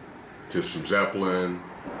to some Zeppelin,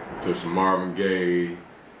 to some Marvin Gaye,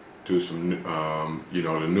 to some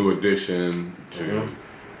the New Edition, to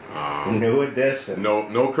New Edition.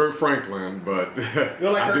 No Kurt Franklin, but You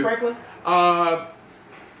don't like Kurt Franklin?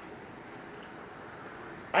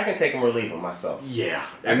 I can take him or leave him myself. Yeah,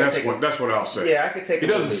 and that's what I'll say. Yeah, I can take him.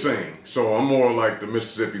 He doesn't sing, so I'm more like the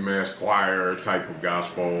Mississippi Mass Choir type of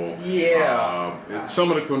gospel. Yeah. Some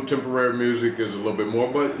of the contemporary music is a little bit more,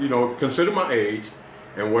 but consider my age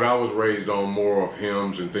and what I was raised on, more of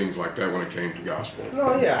hymns and things like that when it came to gospel.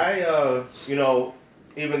 No, yeah,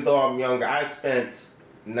 even though I'm younger, I spent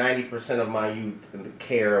 90% of my youth in the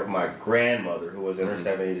care of my grandmother, who was in her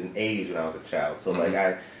 70s and 80s when I was a child. So,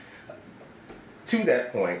 to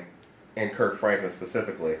that point, and Kirk Franklin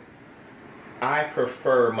specifically, I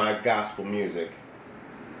prefer my gospel music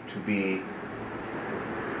to be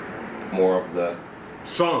more of the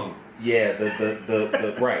sung. Yeah,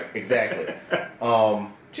 the right, exactly.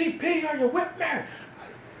 GP, are you with me? Okay.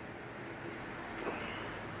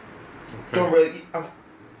 Don't really.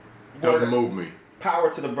 Doesn't move me. Power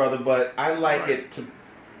to the brother, but I like it to.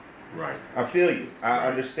 Right. I feel you. I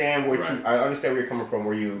understand where I understand where you're coming from.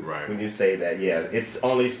 When you say that, yeah, it's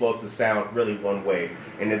only supposed to sound really one way,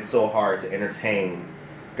 and it's so hard to entertain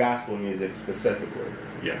gospel music specifically.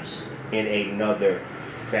 Yes. In another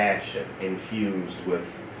fashion, infused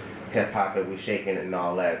with hip hop and we shaking it and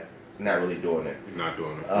all that. Not really doing it. Not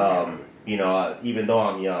doing it. Even though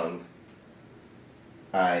I'm young,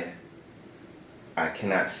 I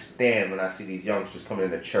cannot stand when I see these youngsters coming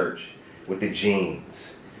into church with the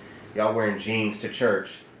jeans. Y'all wearing jeans to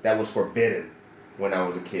church. That was forbidden when I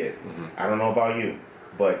was a kid. Mm-hmm. I don't know about you,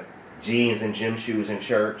 but jeans and gym shoes in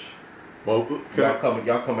church. Well, y'all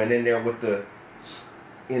coming in there with the,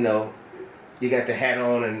 you got the hat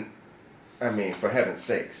on, and I mean, for heaven's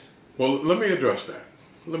sakes. Well, let me address that.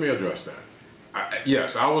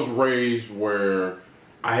 Yes, I was raised where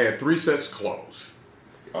I had 3 sets of clothes.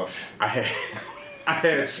 Oh. I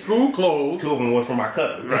had school clothes. 2 of them was for my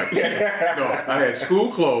cousin. Right. No, I had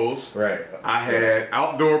school clothes. Right. I had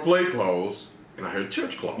outdoor play clothes, and I had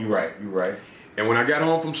church clothes. You're right. And when I got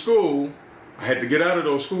home from school, I had to get out of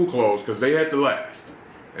those school clothes because they had to last.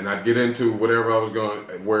 And I'd get into whatever I was going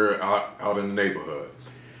to wear out in the neighborhood.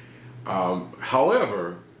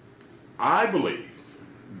 However, I believe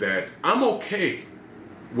that I'm okay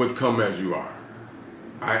with come as you are.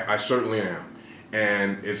 I certainly am.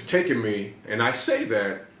 And it's taken me, and I say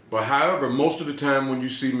that, but however, most of the time when you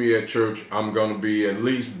see me at church, I'm going to be at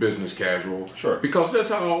least business casual. Sure. Because that's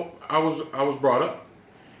how I was brought up.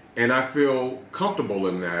 And I feel comfortable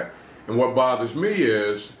in that. And what bothers me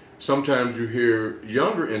is sometimes you hear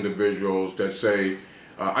younger individuals that say,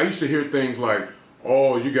 I used to hear things like,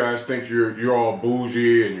 oh, you guys think you're all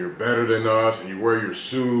bougie and you're better than us and you wear your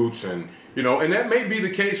suits and that may be the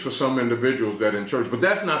case for some individuals that in church, but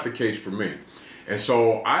that's not the case for me. And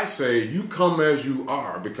so I say you come as you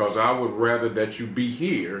are because I would rather that you be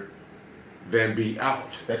here than be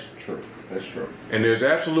out. That's true. And there's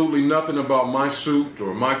absolutely nothing about my suit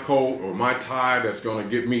or my coat or my tie that's going to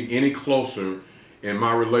get me any closer in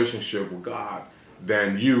my relationship with God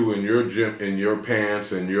than you and your gym and your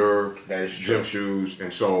pants and your gym shoes.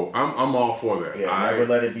 And so I'm all for that. Yeah, never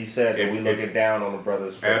let it be said that we looking down on the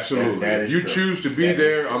brothers. Absolutely. If you choose to be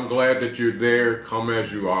there, I'm glad that you're there. Come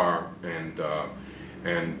as you are, and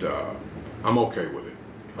I'm okay with it.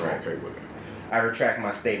 Okay with it. I retract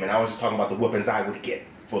my statement. I was just talking about the whoopings I would get.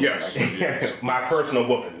 Yes. My personal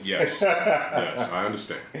whoopings. Yes. Yes, I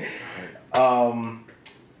understand.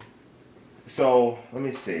 So let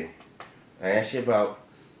me see. I asked you about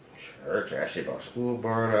church. I asked you about school,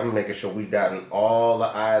 Bird. I'm making sure we dotting all the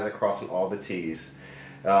I's and crossing all the T's.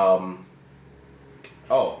 Of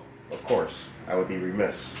course, I would be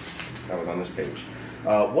remiss. I was on this page.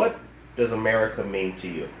 What does America mean to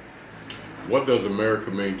you? What does America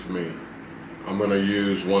mean to me? I'm going to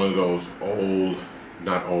use one of those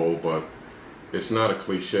not old, but it's not a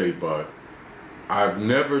cliche, but I've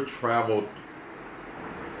never traveled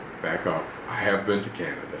back up. I have been to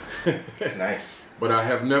Canada. It's nice. but I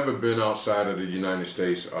have never been outside of the United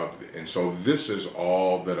States, and so this is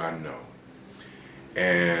all that I know.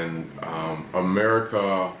 And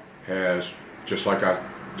America has, just like I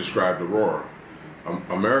described Aurora,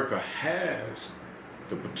 America has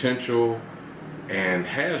the potential and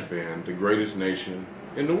has been the greatest nation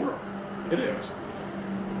in the world. It is.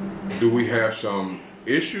 Do we have some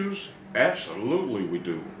issues? Absolutely we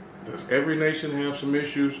do. Does every nation have some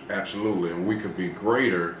issues? Absolutely. And we could be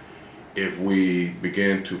greater if we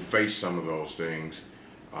begin to face some of those things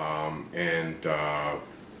and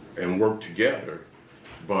work together.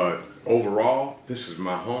 But overall, this is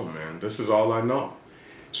my home, man. This is all I know.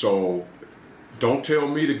 So don't tell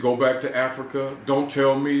me to go back to Africa. Don't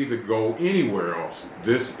tell me to go anywhere else.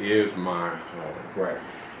 This is my home. Right.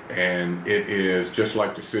 And it is just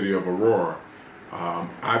like the city of Aurora.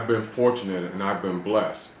 I've been fortunate and I've been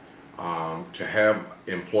blessed to have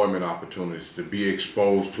employment opportunities, to be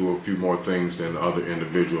exposed to a few more things than other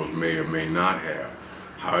individuals may or may not have.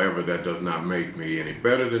 However, that does not make me any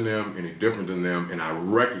better than them, any different than them, and I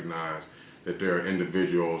recognize that there are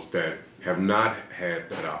individuals that have not had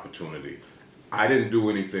that opportunity. I didn't do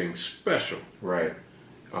anything special, Right.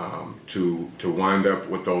 to wind up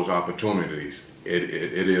with those opportunities. It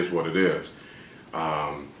is what it is.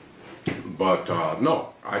 But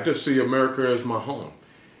no, I just see America as my home.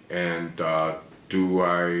 And do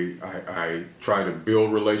I try to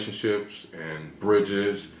build relationships and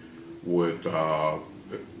bridges with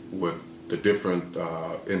the different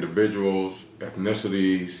individuals,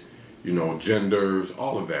 ethnicities, genders,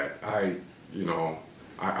 all of that.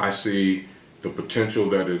 I see the potential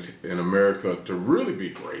that is in America to really be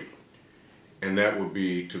great, and that would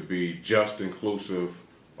be to be just inclusive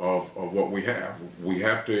of what we have. We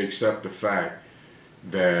have to accept the fact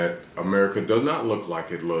that America does not look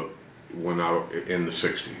like it looked when in the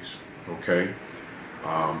 60s, okay?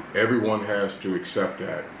 Everyone has to accept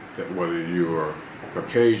that whether you're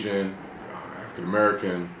Caucasian, African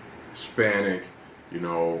American, Hispanic,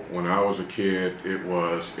 when I was a kid, it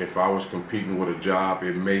was, if I was competing with a job,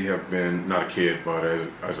 it may have been, not a kid, but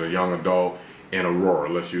as a young adult in Aurora,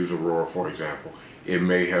 let's use Aurora for example, it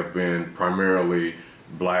may have been primarily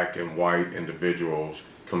black and white individuals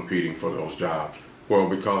competing for those jobs. Well,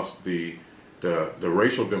 because the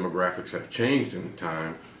racial demographics have changed in the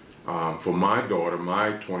time, for my daughter,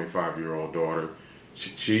 my 25-year-old daughter,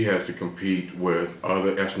 she has to compete with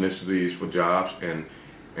other ethnicities for jobs, and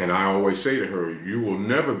I always say to her, you will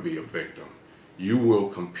never be a victim. You will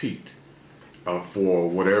compete for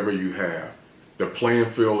whatever you have. The playing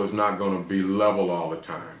field is not going to be level all the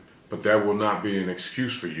time, but that will not be an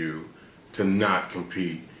excuse for you to not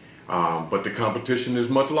compete. But the competition is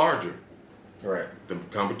much larger. Right. The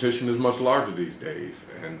competition is much larger these days,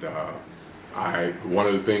 and one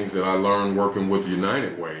of the things that I learned working with the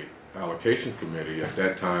United Way Allocation Committee at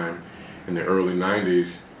that time in the early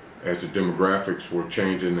 90s, as the demographics were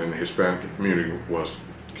changing and the Hispanic community was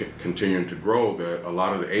continuing to grow, that a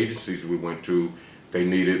lot of the agencies we went to, they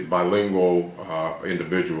needed bilingual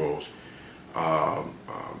individuals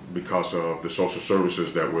because of the social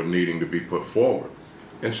services that were needing to be put forward.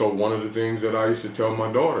 And so one of the things that I used to tell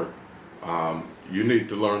my daughter, you need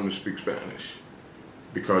to learn to speak Spanish,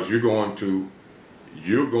 because you're going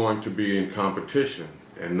to be in competition,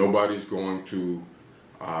 and nobody's going to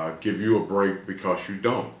give you a break because you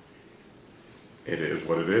don't. It is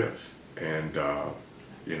what it is. And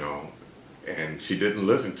and she didn't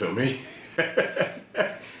listen to me.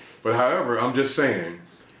 But however, I'm just saying,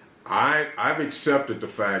 I've accepted the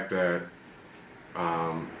fact that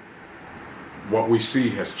what we see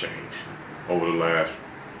has changed over the last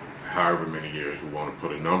however many years we want to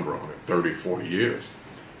put a number on it, 30, 40 years.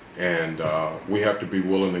 And we have to be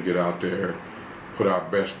willing to get out there, put our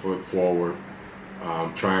best foot forward,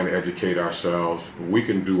 try and educate ourselves. We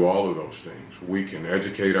can do all of those things. We can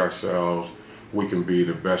educate ourselves, we can be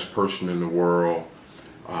the best person in the world,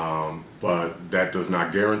 but that does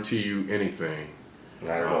not guarantee you anything.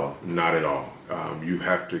 Not at all. Not at all. You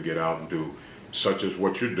have to get out and do such as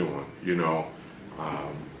what you're doing,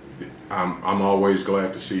 I'm always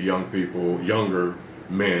glad to see young people, younger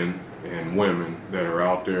men and women that are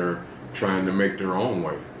out there trying to make their own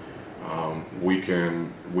way. We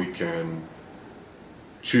can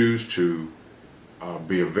choose to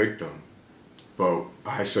be a victim, but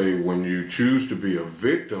I say when you choose to be a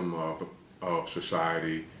victim of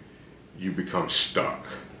society, you become stuck.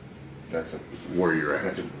 Where you're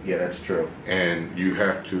at. That's true. And you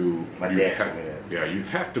have to. My dad told me that. Yeah, you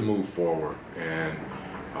have to move forward and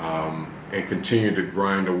continue to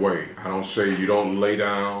grind away. I don't say you don't lay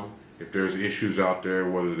down. If there's issues out there,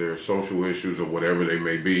 whether they're social issues or whatever they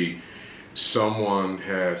may be, someone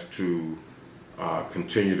has to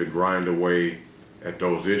continue to grind away at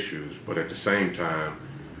those issues, but at the same time,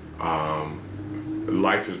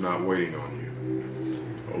 life is not waiting on you.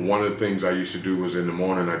 One of the things I used to do was in the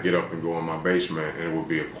morning I'd get up and go in my basement, and it would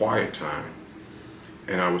be a quiet time.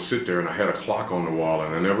 And I would sit there, and I had a clock on the wall,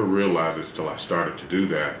 and I never realized it until I started to do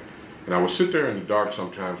that. And I would sit there in the dark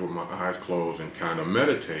sometimes with my eyes closed and kind of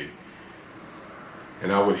meditate.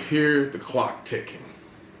 And I would hear the clock ticking.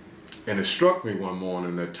 And it struck me one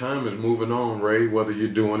morning that time is moving on, Ray, whether you're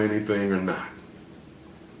doing anything or not.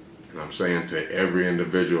 And I'm saying to every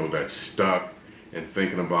individual that's stuck and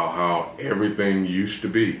thinking about how everything used to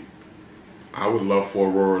be, I would love for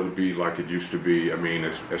Aurora to be like it used to be. I mean,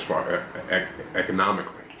 as far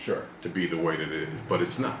economically, Sure. to be the way that it is, but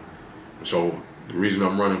it's not. So the reason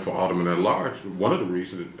I'm running for alderman at large, one of the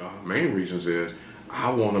reasons, main reasons, is I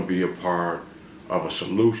want to be a part of a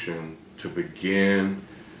solution to begin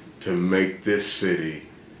to make this city.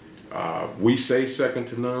 We say second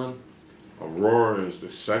to none. Aurora is the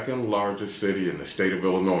second largest city in the state of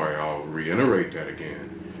Illinois. I'll reiterate that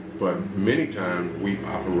again. But many times we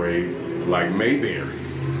operate like Mayberry.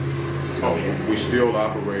 Oh, yeah. We still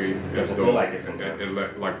operate as Doesn't though feel like it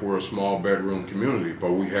sometimes. like we're a small bedroom community,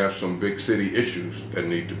 but we have some big city issues that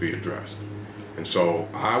need to be addressed. And so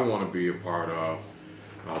I want to be a part of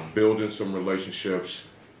building some relationships.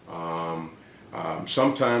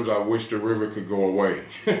 Sometimes I wish the river could go away.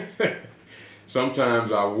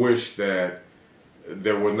 Sometimes I wish that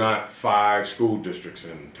there were not 5 school districts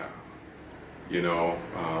in town, you know,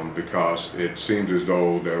 because it seems as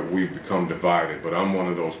though that we've become divided. But I'm one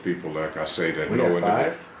of those people, like I say, that We know have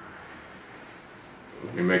 5?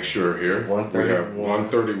 Let me make sure here. 131. We have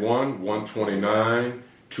 131, 129,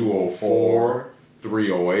 204,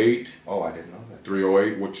 308, Oh, I didn't know that.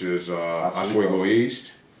 308, which is Oswego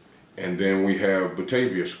East. And then we have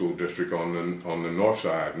Batavia School District on the north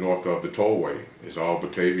side, north of the tollway. It's all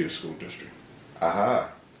Batavia School District. Aha.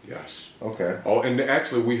 Yes. Okay. Oh, and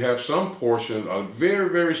actually we have some portion, a very,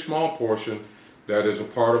 very small portion, that is a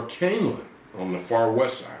part of Canelan on the far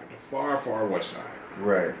west side, the far, far west side.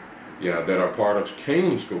 Right. Yeah, that are part of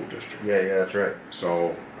Canelan School District. Yeah, that's right.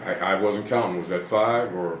 So I wasn't counting. Was that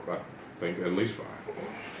 5 or I think at least 5?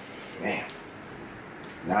 Man.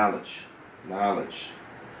 Knowledge.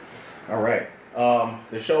 All right.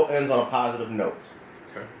 The show ends on a positive note.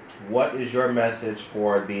 Okay. What is your message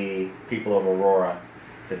for the people of Aurora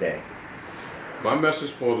today? My message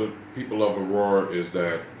for the people of Aurora is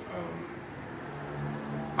that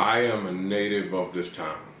I am a native of this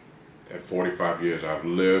town. At 45 years, I've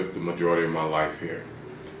lived the majority of my life here.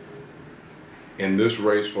 In this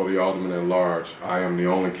race for the alderman at large, I am the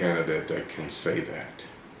only candidate that can say that.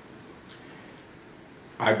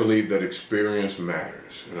 I believe that experience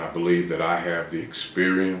matters, and I believe that I have the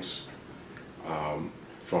experience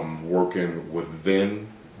from working within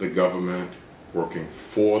the government, working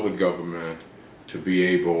for the government, to be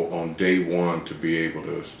able on day one to be able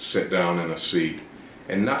to sit down in a seat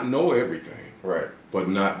and not know everything, Right. but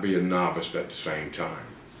not be a novice at the same time.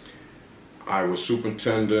 I was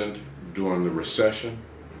superintendent during the recession,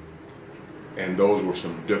 and those were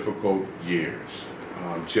some difficult years,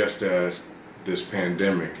 just as this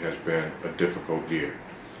pandemic has been a difficult year.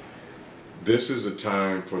 This is a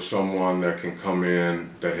time for someone that can come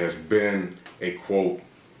in that has been a, quote,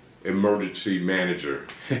 emergency manager,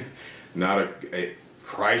 not a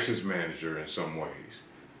crisis manager in some ways.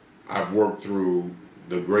 I've worked through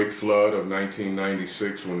the Great Flood of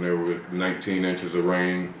 1996 when there were 19 inches of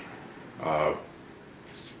rain,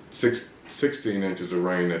 16 inches of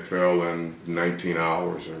rain that fell in 19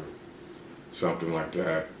 hours or something like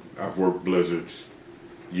that. I've worked blizzards,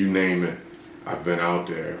 you name it, I've been out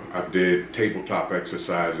there. I've did tabletop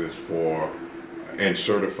exercises for and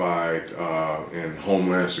certified in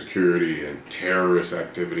Homeland Security and terrorist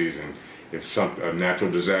activities, and if a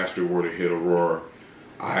natural disaster were to hit Aurora,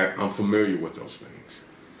 I'm familiar with those things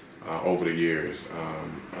over the years.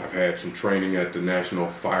 I've had some training at the National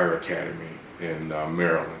Fire Academy in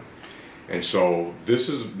Maryland. And so this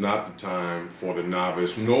is not the time for the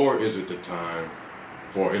novice, nor is it the time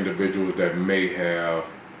for individuals that may have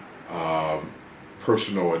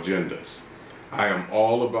personal agendas. I am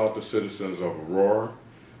all about the citizens of Aurora.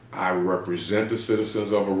 I represent the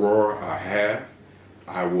citizens of Aurora. I have.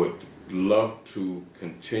 I would love to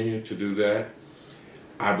continue to do that.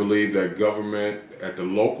 I believe that government at the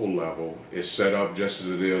local level is set up just as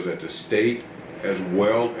it is at the state as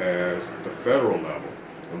well as the federal level.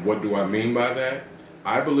 And what do I mean by that?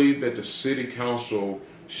 I believe that the city council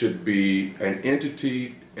should be an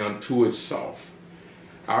entity unto itself.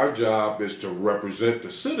 Our job is to represent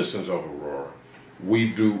the citizens of Aurora.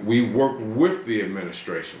 we work with the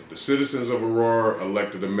administration. The citizens of Aurora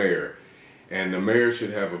elected a mayor, and the mayor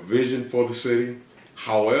should have a vision for the city.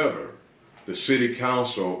 However, the city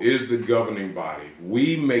council is the governing body.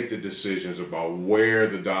 We make the decisions about where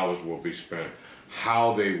the dollars will be spent,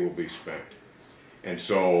 how they will be spent. And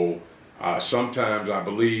so sometimes I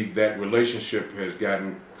believe that relationship has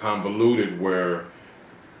gotten convoluted, where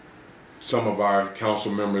some of our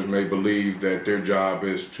council members may believe that their job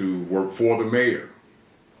is to work for the mayor.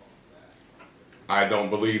 I don't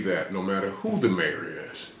believe that, no matter who the mayor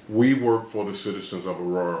is. We work for the citizens of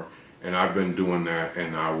Aurora, and I've been doing that,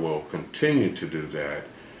 and I will continue to do that.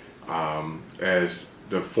 As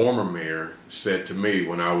the former mayor said to me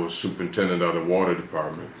when I was superintendent of the water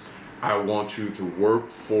department, I want you to work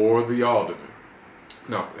for the alderman.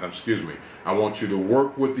 No, excuse me. I want you to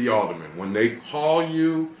work with the alderman. When they call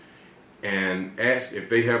you and ask if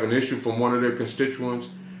they have an issue from one of their constituents,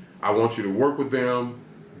 I want you to work with them,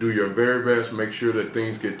 do your very best, make sure that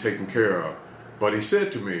things get taken care of. But he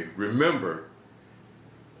said to me, remember,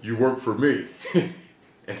 you work for me.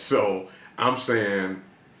 And so I'm saying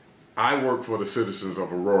I work for the citizens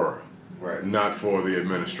of Aurora, Right. not for the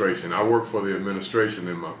administration. I worked for the administration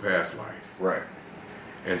in my past life. Right.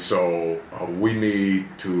 And so we need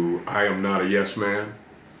to, I am not a yes man.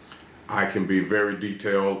 I can be very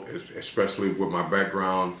detailed, especially with my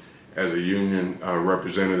background as a union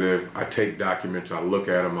representative. I take documents, I look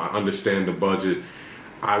at them, I understand the budget.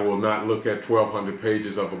 I will not look at 1,200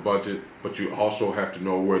 pages of a budget, but you also have to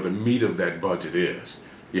know where the meat of that budget is.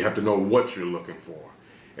 You have to know what you're looking for.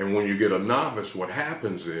 And when you get a novice, what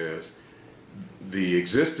happens is the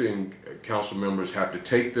existing council members have to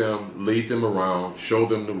take them, lead them around, show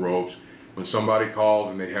them the ropes. When somebody calls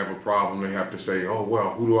and they have a problem, they have to say, oh,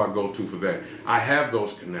 well, who do I go to for that? I have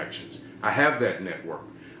those connections. I have that network.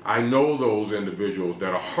 I know those individuals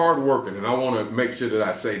that are hardworking, and I want to make sure that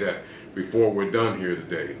I say that before we're done here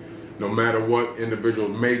today. No matter what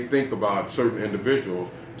individuals may think about certain individuals,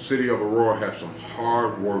 City of Aurora has some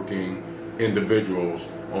hardworking individuals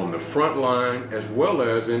on the front line as well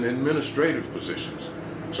as in administrative positions.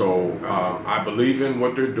 So I believe in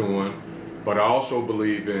what they're doing, but I also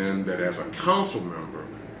believe in that as a council member,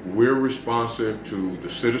 we're responsive to the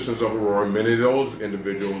citizens of Aurora. Many of those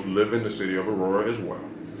individuals live in the city of Aurora as well.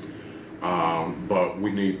 But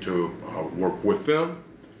we need to work with them,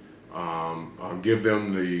 give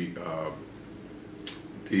them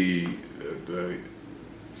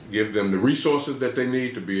give them the resources that they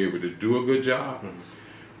need to be able to do a good job. Mm-hmm.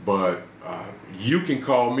 But you can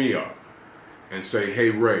call me up and say, hey,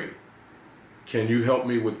 Ray, can you help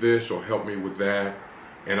me with this or help me with that?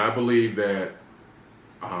 And I believe that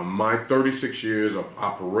my 36 years of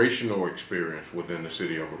operational experience within the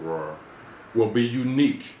city of Aurora will be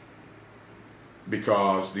unique,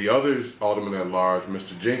 because the others, Alderman at Large,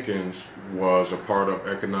 Mr. Jenkins, was a part of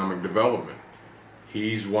economic development.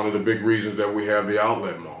 He's one of the big reasons that we have the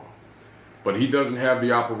outlet mall. But he doesn't have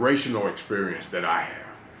the operational experience that I have.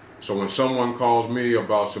 So when someone calls me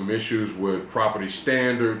about some issues with property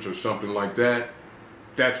standards or something like that,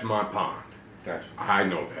 that's my pond. Gotcha. I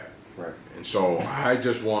know that. Right. And so I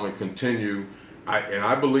just want to continue. And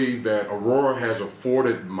I believe that Aurora has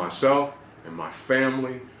afforded myself and my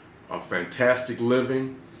family a fantastic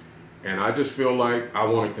living. And I just feel like I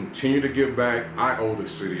want to continue to give back. I owe the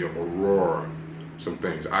city of Aurora some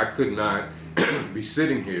things. I could not be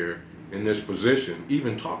sitting here in this position,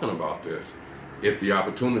 even talking about this, if the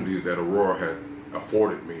opportunities that Aurora had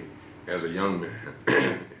afforded me as a young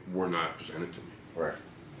man were not presented to me. Right.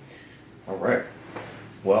 All right.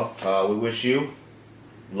 Well, we wish you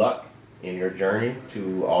luck in your journey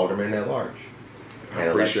to Alderman at Large. I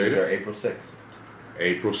appreciate it. Are April 6th.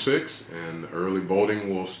 April 6th, and early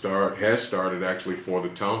voting will start, has started actually for the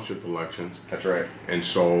township elections. That's right. And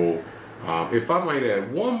so, if I might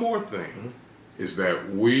add one more thing, is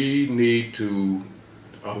that we need to,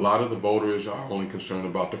 a lot of the voters are only concerned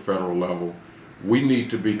about the federal level. We need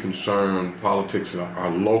to be concerned, politics are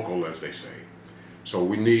local, as they say. So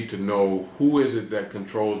we need to know, who is it that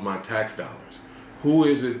controls my tax dollars? Who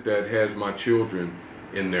is it that has my children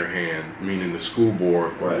in their hand, meaning the school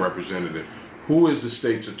board or Right. representative? Who is the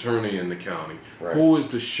state's attorney in the county? Right. Who is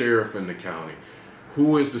the sheriff in the county?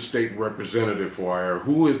 Who is the state representative for our area?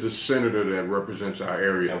 Who is the senator that represents our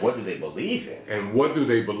area? And what do they believe in? And what do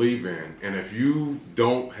they believe in? And if you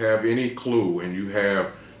don't have any clue and you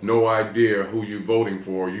have no idea who you're voting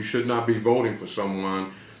for, you should not be voting for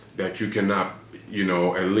someone that you cannot,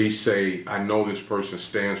 at least say, I know this person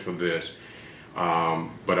stands for this,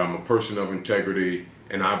 but I'm a person of integrity,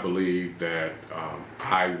 and I believe that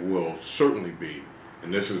I will certainly be,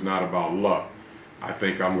 and this is not about luck. I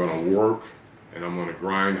think I'm going to work and I'm going to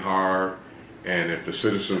grind hard. And if the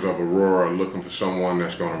citizens of Aurora are looking for someone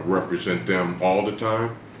that's going to represent them all the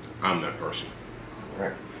time, I'm that person. All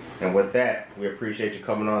right. And with that, we appreciate you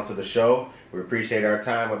coming on to the show. We appreciate our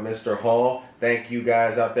time with Mr. Hall. Thank you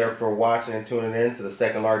guys out there for watching and tuning in to the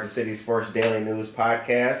second largest city's first daily news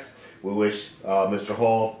podcast. We wish Mr.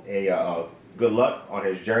 Hall a good luck on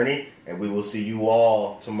his journey, and we will see you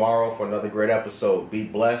all tomorrow for another great episode. Be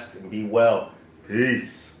blessed and be well.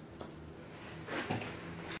 Peace.